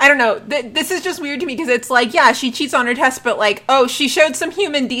don't know. This is just weird to me because it's like, yeah, she cheats on her test, but like, oh, she showed some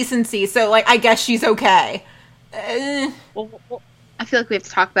human decency, so like, I guess she's okay. Well, I feel like we have to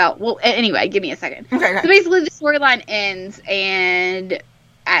talk about, well, anyway, give me a second. Okay. So basically, the storyline ends, and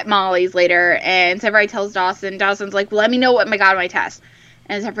at Molly's later, and Severide tells Dawson's like, well, let me know what I got on my test.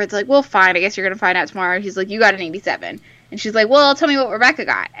 And Severide's like, well, fine, I guess you're going to find out tomorrow. He's like, you got an 87. And she's like, well, tell me what Rebecca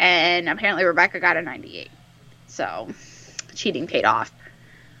got. And apparently Rebecca got a 98. So, cheating paid off.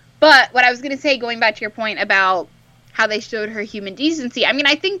 But what I was going to say, going back to your point about how they showed her human decency, I mean,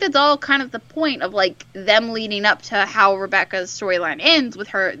 I think that's all kind of the point of, like, them leading up to how Rebecca's storyline ends with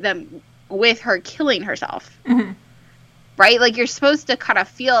her killing herself. Mm-hmm. Right? Like, you're supposed to kind of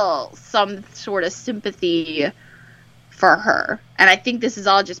feel some sort of sympathy for her. And I think this is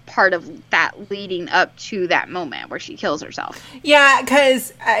all just part of that leading up to that moment where she kills herself. Yeah,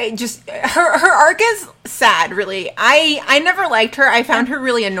 because her arc is sad, really. I never liked her. I found her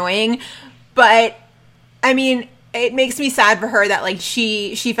really annoying. But, I mean, it makes me sad for her that, like,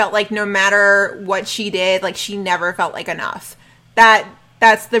 she felt like no matter what she did, like, she never felt like enough.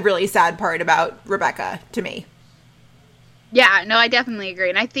 That's the really sad part about Rebecca, to me. Yeah, no, I definitely agree.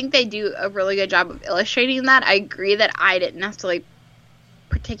 And I think they do a really good job of illustrating that. I agree that I didn't necessarily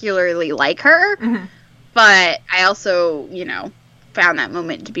particularly like her. Mm-hmm. But I also, found that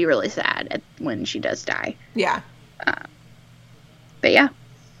moment to be really sad when she does die. Yeah. But yeah.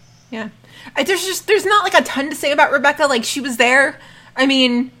 Yeah. There's not, like, a ton to say about Rebecca. Like, she was there. I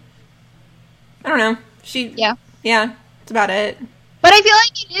mean, I don't know. Yeah, that's about it. But I feel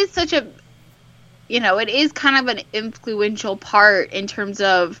like it is such a... it is kind of an influential part in terms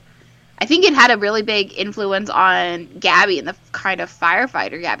of, I think it had a really big influence on Gabby and the kind of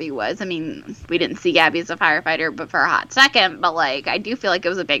firefighter Gabby was. I mean, we didn't see Gabby as a firefighter but for a hot second, but, like, I do feel like it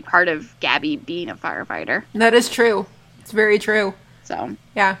was a big part of Gabby being a firefighter. That is true. It's very true. So.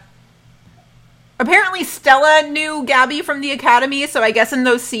 Yeah. Apparently Stella knew Gabby from the academy, so I guess in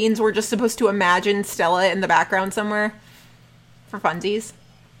those scenes we're just supposed to imagine Stella in the background somewhere for funsies.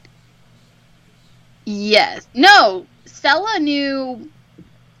 Yes. No, Stella knew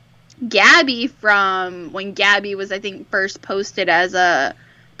Gabby from when Gabby was, I think, first posted as a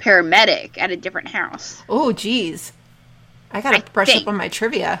paramedic at a different house. Oh, geez. I gotta brush up on my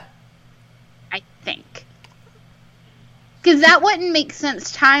trivia. I think. Because that wouldn't make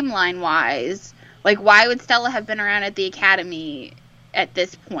sense timeline-wise. Like, why would Stella have been around at the academy at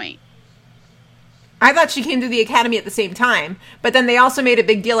this point? I thought she came to the academy at the same time, but then they also made a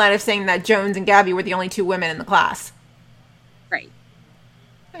big deal out of saying that Jones and Gabby were the only two women in the class. Right.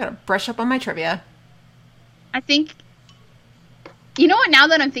 I gotta brush up on my trivia. I think... You know what, now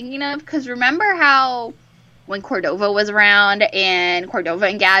that I'm thinking of, because remember how when Cordova was around and Cordova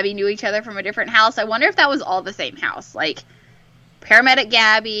and Gabby knew each other from a different house? I wonder if that was all the same house. Like, paramedic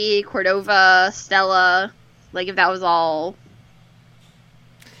Gabby, Cordova, Stella, like if that was all...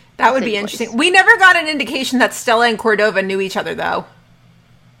 That would be interesting. We never got an indication that Stella and Cordova knew each other, though.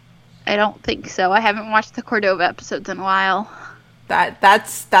 I don't think so. I haven't watched the Cordova episodes in a while.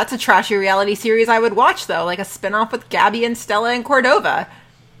 That's a trashy reality series I would watch, though. Like a spinoff with Gabby and Stella and Cordova.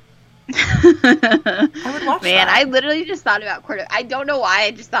 I would watch that. I literally just thought about Cordova. I don't know why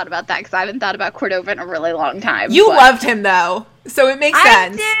I just thought about that, because I haven't thought about Cordova in a really long time. You loved him, though, so it makes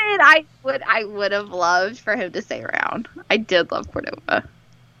sense. I did. I would have loved for him to stay around. I did love Cordova.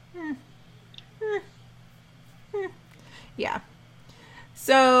 Yeah.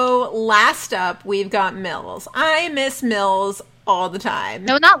 So, last up, we've got Mills. I miss Mills all the time.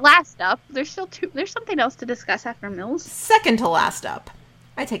 No, not last up. There's still there's something else to discuss after Mills. Second to last up.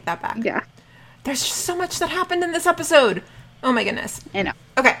 I take that back. Yeah. There's just so much that happened in this episode. Oh my goodness. I know.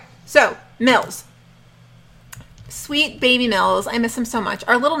 Okay, so, Mills. Sweet baby Mills. I miss him so much.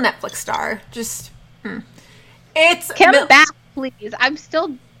 Our little Netflix star. Just, It's Come back, please. I'm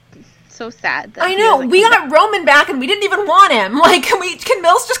still so sad. That I know. We got Roman back and we didn't even want him. Like, can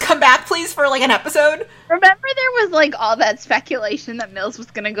Mills just come back, please, for like an episode? Remember there was like all that speculation that Mills was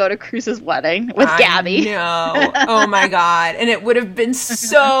going to go to Cruz's wedding with Gabby? No. Oh my God. And it would have been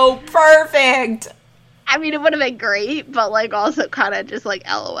so perfect. I mean, it would have been great, but like also kind of just like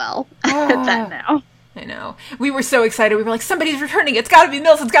LOL at that now. I know. We were so excited. We were like, somebody's returning. It's got to be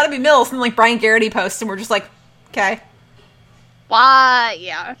Mills. It's got to be Mills. And like Brian Garrity posts and we're just like, okay. Why?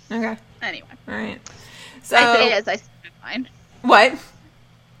 Yeah. Okay. Anyway. All right. So I say as I sip my wine. What?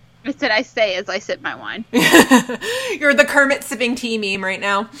 I said I say as I sip my wine. You're the Kermit sipping tea meme right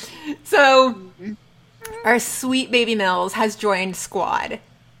now. So our sweet baby Mills has joined Squad.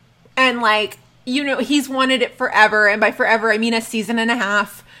 And like, you know, he's wanted it forever. And by forever, I mean a season and a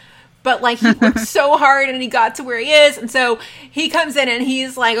half. But like, he worked so hard and he got to where he is. And so he comes in and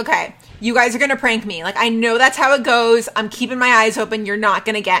he's like, okay, you guys are going to prank me. Like, I know that's how it goes. I'm keeping my eyes open. You're not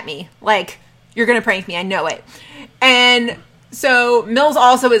going to get me. Like, you're going to prank me. I know it. And so Mills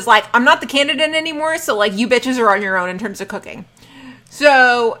also is like, I'm not the candidate anymore. So like, you bitches are on your own in terms of cooking.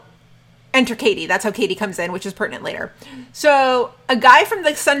 So enter Katie. That's how Katie comes in, which is pertinent later. So a guy from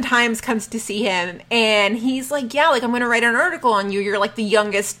the Sun Times comes to see him and he's like, yeah, like I'm going to write an article on you. You're like the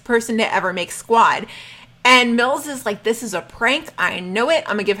youngest person to ever make Squad. And Mills is like, this is a prank. I know it.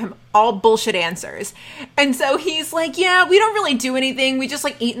 I'm going to give him all bullshit answers. And so he's like, yeah, we don't really do anything. We just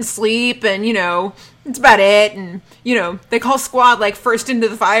like eat and sleep and, you know, it's about it. And, you know, they call Squad like first into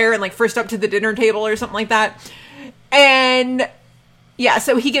the fire and like first up to the dinner table or something like that. And yeah,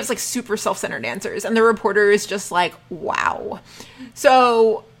 so he gives like super self-centered answers and the reporter is just like, wow.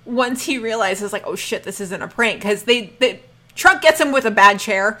 So once he realizes like, oh shit, this isn't a prank, because the truck gets him with a bad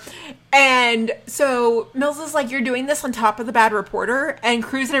chair. And so Mills is like, you're doing this on top of the bad reporter? And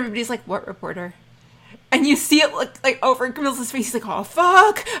Cruz and everybody's like, what reporter? And you see it look like over Mills' face. He's like, oh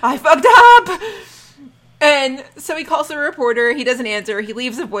fuck, I fucked up. And so he calls the reporter. He doesn't answer. He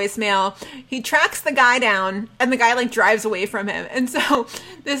leaves a voicemail. He tracks the guy down and the guy like drives away from him. And so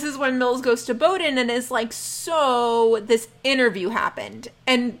this is when Mills goes to Bowden and is like, so this interview happened.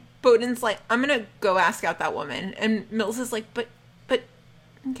 And Bowden's like, I'm going to go ask out that woman. And Mills is like, but,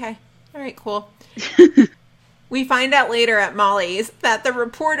 okay. All right, cool. We find out later at Molly's that the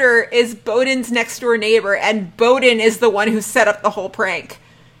reporter is Bowden's next door neighbor and Bowden is the one who set up the whole prank.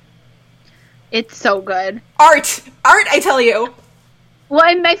 It's so good. Art, I tell you. Well,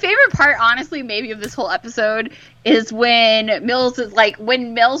 and my favorite part, honestly, maybe of this whole episode is when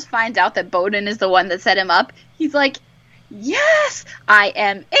Mills finds out that Bowden is the one that set him up. He's like, yes, I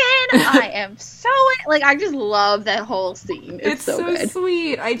am in. I am so in. Like, I just love that whole scene. It's so good.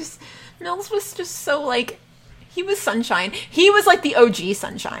 Sweet. Mills was just so like, he was sunshine. He was like the OG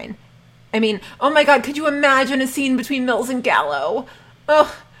Sunshine. I mean, oh my God, could you imagine a scene between Mills and Gallo? Ugh.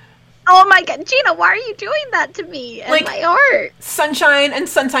 Oh my God, Gina, why are you doing that to me and like, my heart? Sunshine and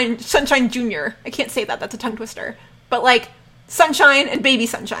Sunshine Jr. I can't say that. That's a tongue twister. But like Sunshine and Baby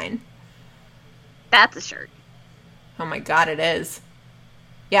Sunshine. That's a shirt. Oh my God, it is.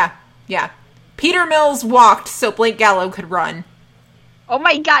 Yeah. Peter Mills walked so Blake Gallo could run. Oh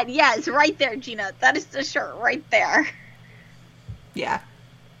my God, yes, right there, Gina. That is the shirt right there. Yeah.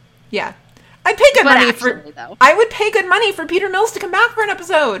 I'd pay good money though. I would pay good money for Peter Mills to come back for an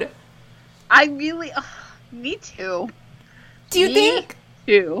episode. Me too. Do you think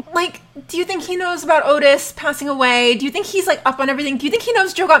he knows about Otis passing away? Do you think he's like up on everything? Do you think he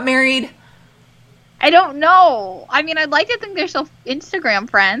knows Joe got married? I don't know. I mean, I'd like to think they're still Instagram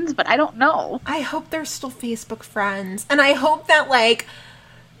friends, but I don't know. I hope they're still Facebook friends. And I hope that like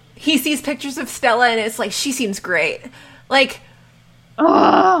he sees pictures of Stella and it's like, she seems great. Like,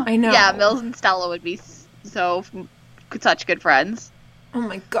 oh, I know. Yeah, Mills and Stella would be such good friends. Oh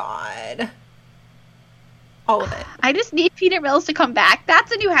my God. All of it. I just need Peter Mills to come back.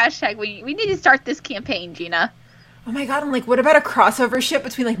 That's a new hashtag. We need to start this campaign, Gina. Oh my God. I'm like, what about a crossover ship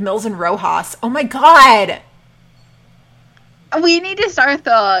between like Mills and Rojas? Oh my God. We need to start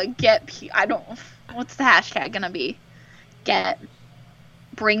what's the hashtag gonna be?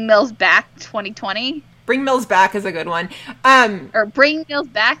 Bring Mills back 2020? Bring Mills back is a good one. Or Bring Mills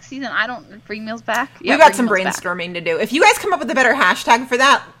back Bring Mills back? Yeah, we got some brainstorming to do. If you guys come up with a better hashtag for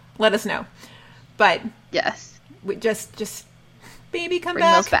that, let us know. But yes, we just baby come Bring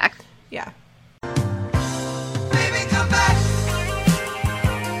back. Mills back. Yeah. Baby, come back.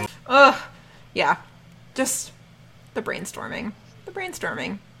 Ugh. Yeah. Just the brainstorming.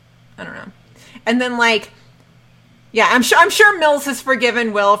 I don't know. And then like Yeah, I'm sure Mills has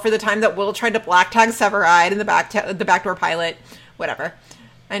forgiven Will for the time that Will tried to black tag Severide in the backdoor pilot. Whatever.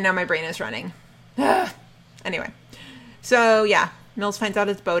 I know my brain is running. Anyway. So, yeah. Mills finds out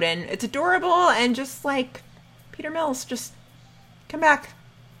it's Bowden. It's adorable, and just like, Peter Mills, just come back.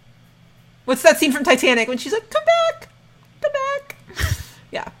 What's that scene from Titanic when she's like, come back! Come back!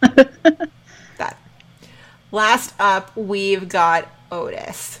 Yeah. That. Last up, we've got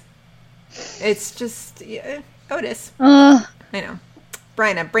Otis. It's just, yeah, Otis. I know.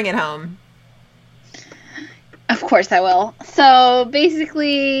 Bryna, bring it home. Of course I will. So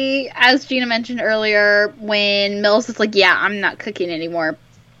basically, as Gina mentioned earlier, when Mills is like, yeah, I'm not cooking anymore,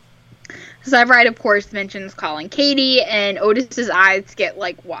 Severide, of course, mentions calling Katie, and Otis's eyes get,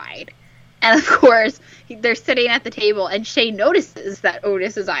 like, wide. And, of course, they're sitting at the table, and Shay notices that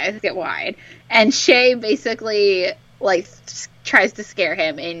Otis's eyes get wide. And Shay basically, like, tries to scare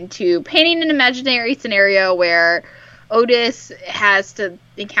him into painting an imaginary scenario where Otis has to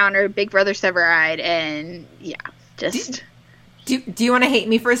encounter Big Brother Severide, and yeah, just... Do you want to hate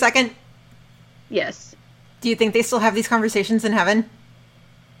me for a second? Yes. Do you think they still have these conversations in heaven?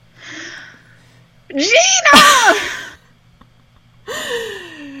 Gina!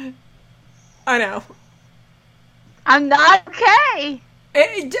 I know. I'm not okay.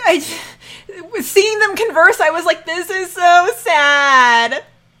 Seeing them converse, I was like, this is so sad.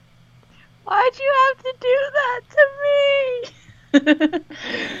 Why'd you have to do that to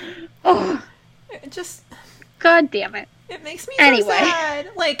me? Oh. It just... God damn it. It makes me so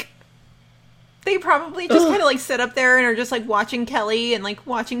sad. Like, they probably just kind of, like, sit up there and are just, like, watching Kelly and, like,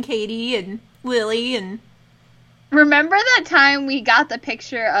 watching Katie and Lily and... Remember that time we got the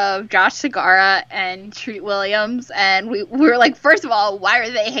picture of Josh Segarra and Treat Williams, and we were like, first of all, why are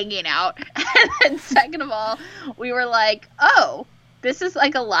they hanging out? And then second of all, we were like, oh, this is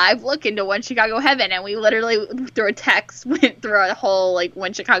like a live look into One Chicago Heaven, and we literally, through a text, went through a whole, like,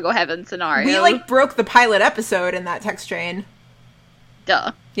 One Chicago Heaven scenario. We, like, broke the pilot episode in that text train.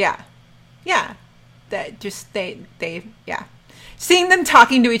 Duh. Yeah. Yeah. That just, yeah. Seeing them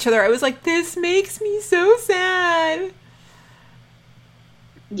talking to each other, I was like, this makes me so sad.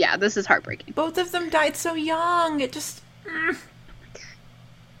 Yeah, this is heartbreaking. Both of them died so young. It just...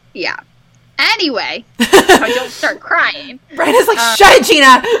 Yeah. Anyway, so I don't start crying. Bryna's like, shut it,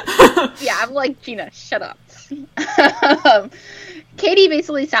 Gina! Yeah, I'm like, Gina, shut up. Katie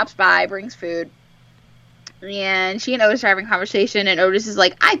basically stops by, brings food, and she and Otis are having a conversation, and Otis is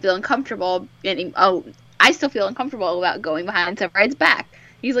like, I feel uncomfortable. And I still feel uncomfortable about going behind Severide's back.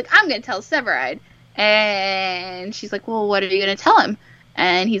 He's like, I'm going to tell Severide. And she's like, well, what are you going to tell him?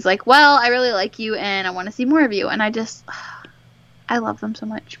 And he's like, well, I really like you, and I want to see more of you. And I love them so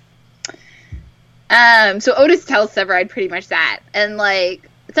much. So Otis tells Severide pretty much that. And, like,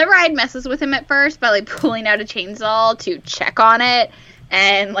 Severide messes with him at first by, like, pulling out a chainsaw to check on it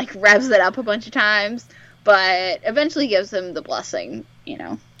and, like, revs it up a bunch of times. But eventually gives him the blessing, you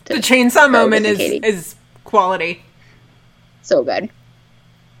know. The chainsaw moment is quality. So good.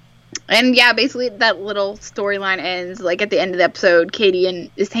 And yeah, basically that little storyline ends, like, at the end of the episode,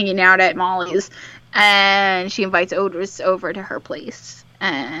 Katie is hanging out at Molly's, and she invites Otis over to her place.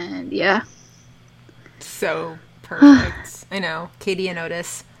 And yeah. So perfect. I know. Katie and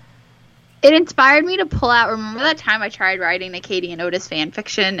Otis. It inspired me to pull out, remember that time I tried writing a Katie and Otis fan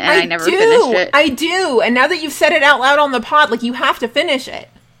fiction, and I never finished it? I do. And now that you've said it out loud on the pod, like, you have to finish it.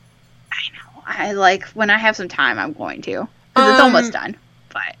 I know. When I have some time, I'm going to. Because it's almost done.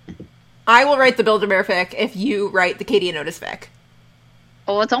 But I will write the Build-A-Bear fic if you write the Katie and Otis fic.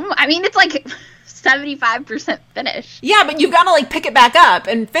 Oh, it's almost, I mean, it's like 75% finished. Yeah, but you've got to, like, pick it back up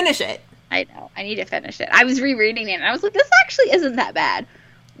and finish it. I know. I need to finish it. I was rereading it, and I was like, this actually isn't that bad.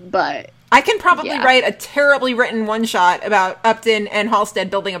 But I can probably write a terribly written one-shot about Upton and Halstead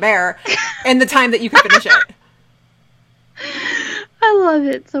building a bear in the time that you can finish it. I love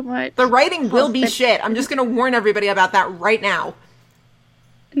it so much. The writing will be shit. I'm just going to warn everybody about that right now.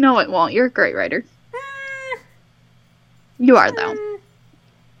 No, it won't. You're a great writer. You are, though.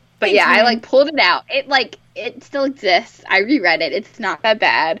 But yeah, I, like, pulled it out. It still exists. I reread it. It's not that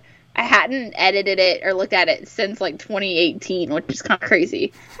bad. I hadn't edited it or looked at it since, like, 2018, which is kind of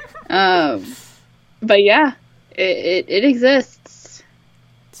crazy. But yeah, it exists.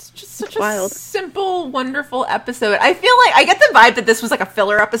 It's just such a simple, wonderful episode. I feel like I get the vibe that this was, like, a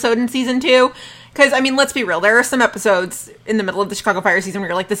filler episode in season 2. Because, I mean, let's be real. There are some episodes in the middle of the Chicago Fire season where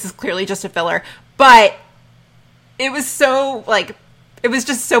you're like, this is clearly just a filler. But it was so, like, it was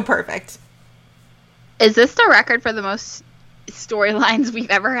just so perfect. Is this the record for the most storylines we've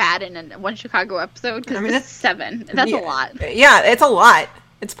ever had in a One Chicago episode? Because I mean, that's 7. That's a lot. Yeah, it's a lot.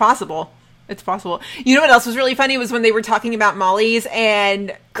 It's possible. It's possible. You know what else was really funny was when they were talking about Molly's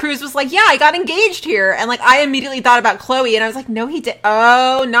and Cruz was like, yeah, I got engaged here. And like, I immediately thought about Chloe and I was like, no, he did.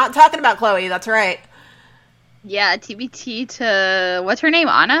 Oh, not talking about Chloe. That's right. Yeah, TBT to, what's her name?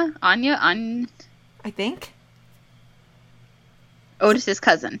 Anya? I think. Otis's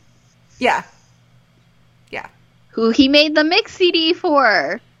cousin. Yeah. Yeah. Who he made the mix CD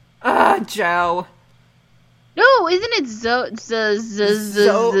for. Joe. No, isn't it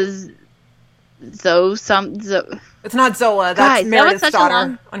It's not Zola. That's Guys, Meredith's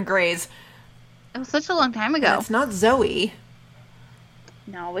daughter on Grey's. That was such a long time ago. And it's not Zoe.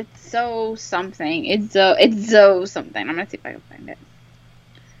 No, it's Zoe something. It's Zoe something. I'm gonna see if I can find it.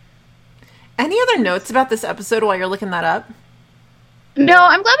 Any other notes about this episode while you're looking that up? No,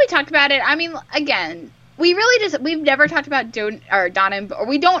 I'm glad we talked about it. I mean, again, we've never talked about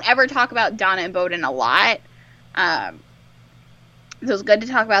we don't ever talk about Donna and Bowden a lot. So it was good to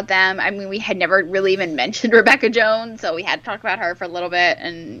talk about them. I mean, we had never really even mentioned Rebecca Jones, so we had to talk about her for a little bit,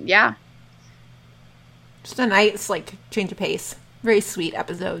 and yeah. Just a nice, like, change of pace. Very sweet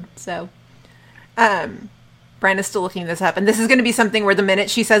episode, so. Brian is still looking this up, and this is going to be something where the minute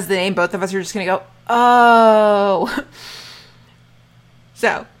she says the name, both of us are just going to go, oh.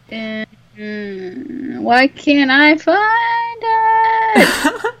 So. Why can't I find it?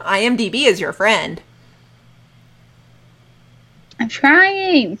 IMDb is your friend. I'm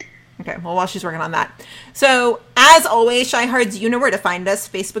trying. Okay, well, while she's working on that. So, as always, Shyhards, you know where to find us.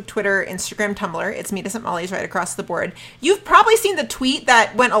 Facebook, Twitter, Instagram, Tumblr. It's Meet Us at Molly's right across the board. You've probably seen the tweet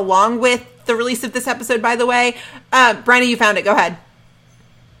that went along with the release of this episode, by the way. Bryony, you found it. Go ahead.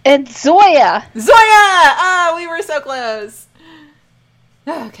 It's Zoya! Zoya! Oh, we were so close.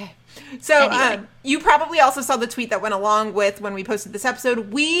 Okay. So, anyway. You probably also saw the tweet that went along with when we posted this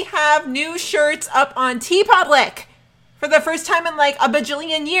episode. We have new shirts up on TeePublic. For the first time in like a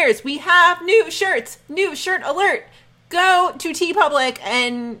bajillion years, we have new shirts. New shirt alert. Go to TeePublic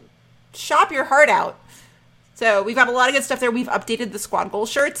and shop your heart out. So we've got a lot of good stuff there. We've updated the Squad Goal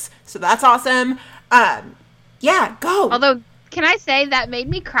shirts, so that's awesome. Yeah, go. Although, can I say that made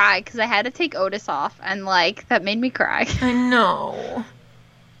me cry because I had to take Otis off, and like that made me cry. I know.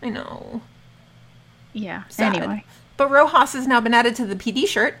 Yeah. Sad. Anyway, but Rojas has now been added to the PD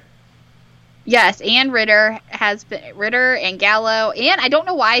shirt. yes, and Ritter and Gallo, and I don't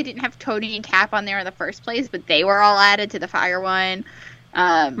know why I didn't have Tony and Cap on there in the first place, but they were all added to the Fire one.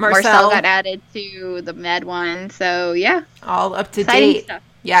 Marcel got added to the Med one, so yeah, all up to exciting date stuff.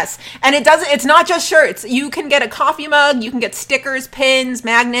 Yes, and it's not just shirts. You can get a coffee mug, you can get stickers, pins,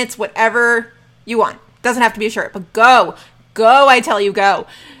 magnets, whatever you want. Doesn't have to be a shirt, but go, I tell you, go.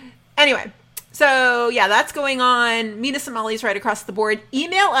 Anyway, so yeah, that's going on. Meet Us at Molly's right across the board.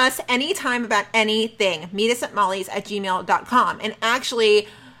 Email us anytime about anything. meetusatmollys@gmail.com. And actually,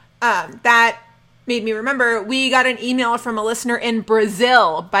 that made me remember, we got an email from a listener in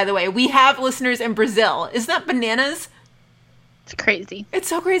Brazil, by the way. We have listeners in Brazil. Isn't that bananas? It's crazy. It's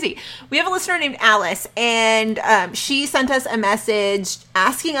so crazy. We have a listener named Alice, and she sent us a message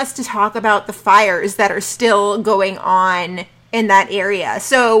asking us to talk about the fires that are still going on in that area.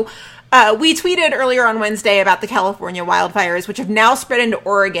 So we tweeted earlier on Wednesday about the California wildfires, which have now spread into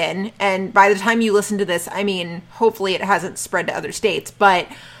Oregon. And by the time you listen to this, I mean, hopefully it hasn't spread to other states. But,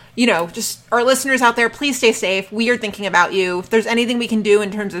 you know, just our listeners out there, please stay safe. We are thinking about you. If there's anything we can do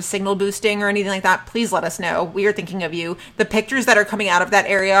in terms of signal boosting or anything like that, please let us know. We are thinking of you. The pictures that are coming out of that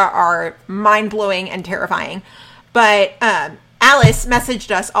area are mind-blowing and terrifying. But Alice messaged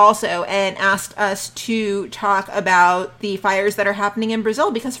us also and asked us to talk about the fires that are happening in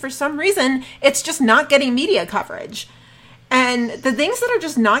Brazil because for some reason it's just not getting media coverage. And the things that are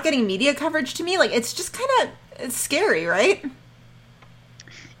just not getting media coverage to me, like, it's just kind of, it's scary, right?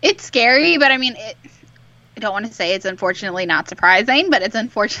 It's scary, but I mean, I don't want to say it's unfortunately not surprising, but it's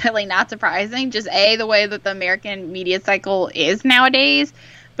unfortunately not surprising. Just the way that the American media cycle is nowadays,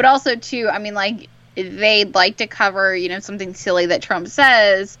 but also too, I mean, like, they'd like to cover, you know, something silly that Trump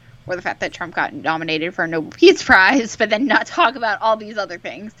says, or the fact that Trump got nominated for a Nobel Peace Prize, but then not talk about all these other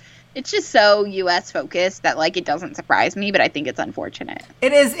things. It's just so U.S. focused that, like, it doesn't surprise me, but I think it's unfortunate.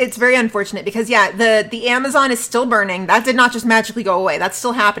 It is. It's very unfortunate because, yeah, the Amazon is still burning. That did not just magically go away. That's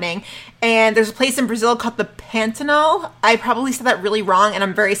still happening. And there's a place in Brazil called the Pantanal. I probably said that really wrong, and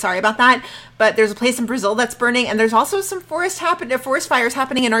I'm very sorry about that. But there's a place in Brazil that's burning, and there's also some forest fires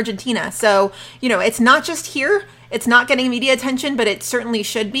happening in Argentina. So, you know, it's not just here. It's not getting media attention, but it certainly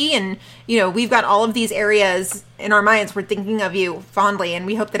should be. And, you know, we've got all of these areas in our minds. We're thinking of you fondly, and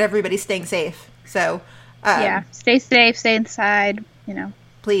we hope that everybody's staying safe. So, yeah, stay safe, stay inside, you know.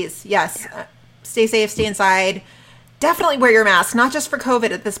 Please, yes. Stay safe, stay inside. definitely wear your mask, not just for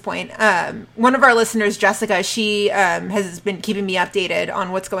COVID at this point. One of our listeners, Jessica, she has been keeping me updated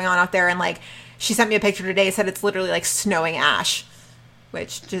on what's going on out there. And like, she sent me a picture today, said it's literally like snowing ash,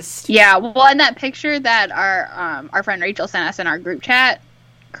 which just... Yeah, well, in that picture that our friend Rachel sent us in our group chat,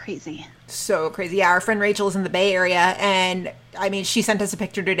 crazy. So crazy. Yeah, our friend Rachel is in the Bay Area. And I mean, she sent us a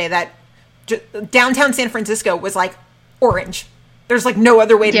picture today that downtown San Francisco was like orange. There's like no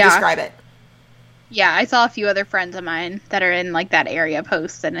other way to describe it. Yeah, I saw a few other friends of mine that are in like that area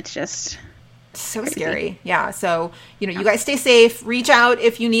posts, and it's just so scary. Yeah. So, you know, you guys stay safe, reach out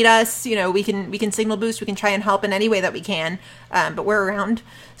if you need us. You know, we can signal boost. We can try and help in any way that we can. But we're around.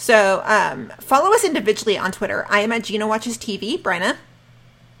 So, follow us individually on Twitter. I am at Gina Watches TV. Bryna.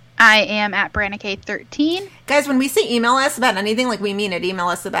 I am at BrannaK13. Guys, when we say email us about anything, like we mean it, email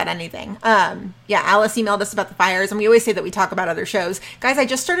us about anything. Yeah, Alice emailed us about the fires, and we always say that we talk about other shows. Guys, I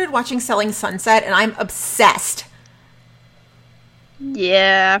just started watching Selling Sunset, and I'm obsessed.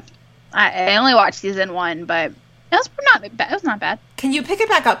 Yeah. I only watched season 1, but it was not bad. Can you pick it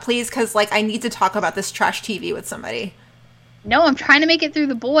back up, please? Because, like, I need to talk about this trash TV with somebody. No, I'm trying to make it through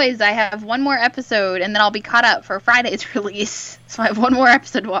The Boys. I have one more episode, and then I'll be caught up for Friday's release. So I have one more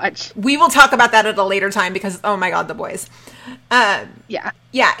episode to watch. We will talk about that at a later time because, oh my god, The Boys. Yeah.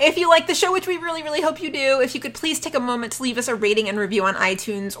 Yeah, if you like the show, which we really, really hope you do, if you could please take a moment to leave us a rating and review on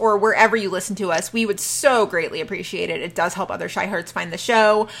iTunes or wherever you listen to us, we would so greatly appreciate it. It does help other Shy Hearts find the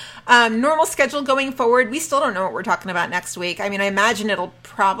show. Normal schedule going forward, we still don't know what we're talking about next week. I mean, I imagine it'll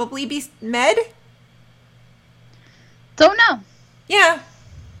probably be Med. Don't know. Yeah.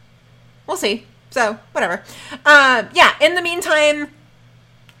 We'll see. So, whatever. Yeah, in the meantime,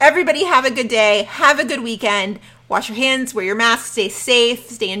 everybody have a good day. Have a good weekend. Wash your hands, wear your mask, stay safe,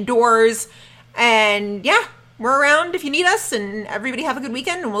 stay indoors. And yeah, we're around if you need us. And everybody have a good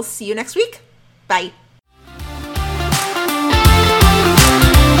weekend, and we'll see you next week. Bye.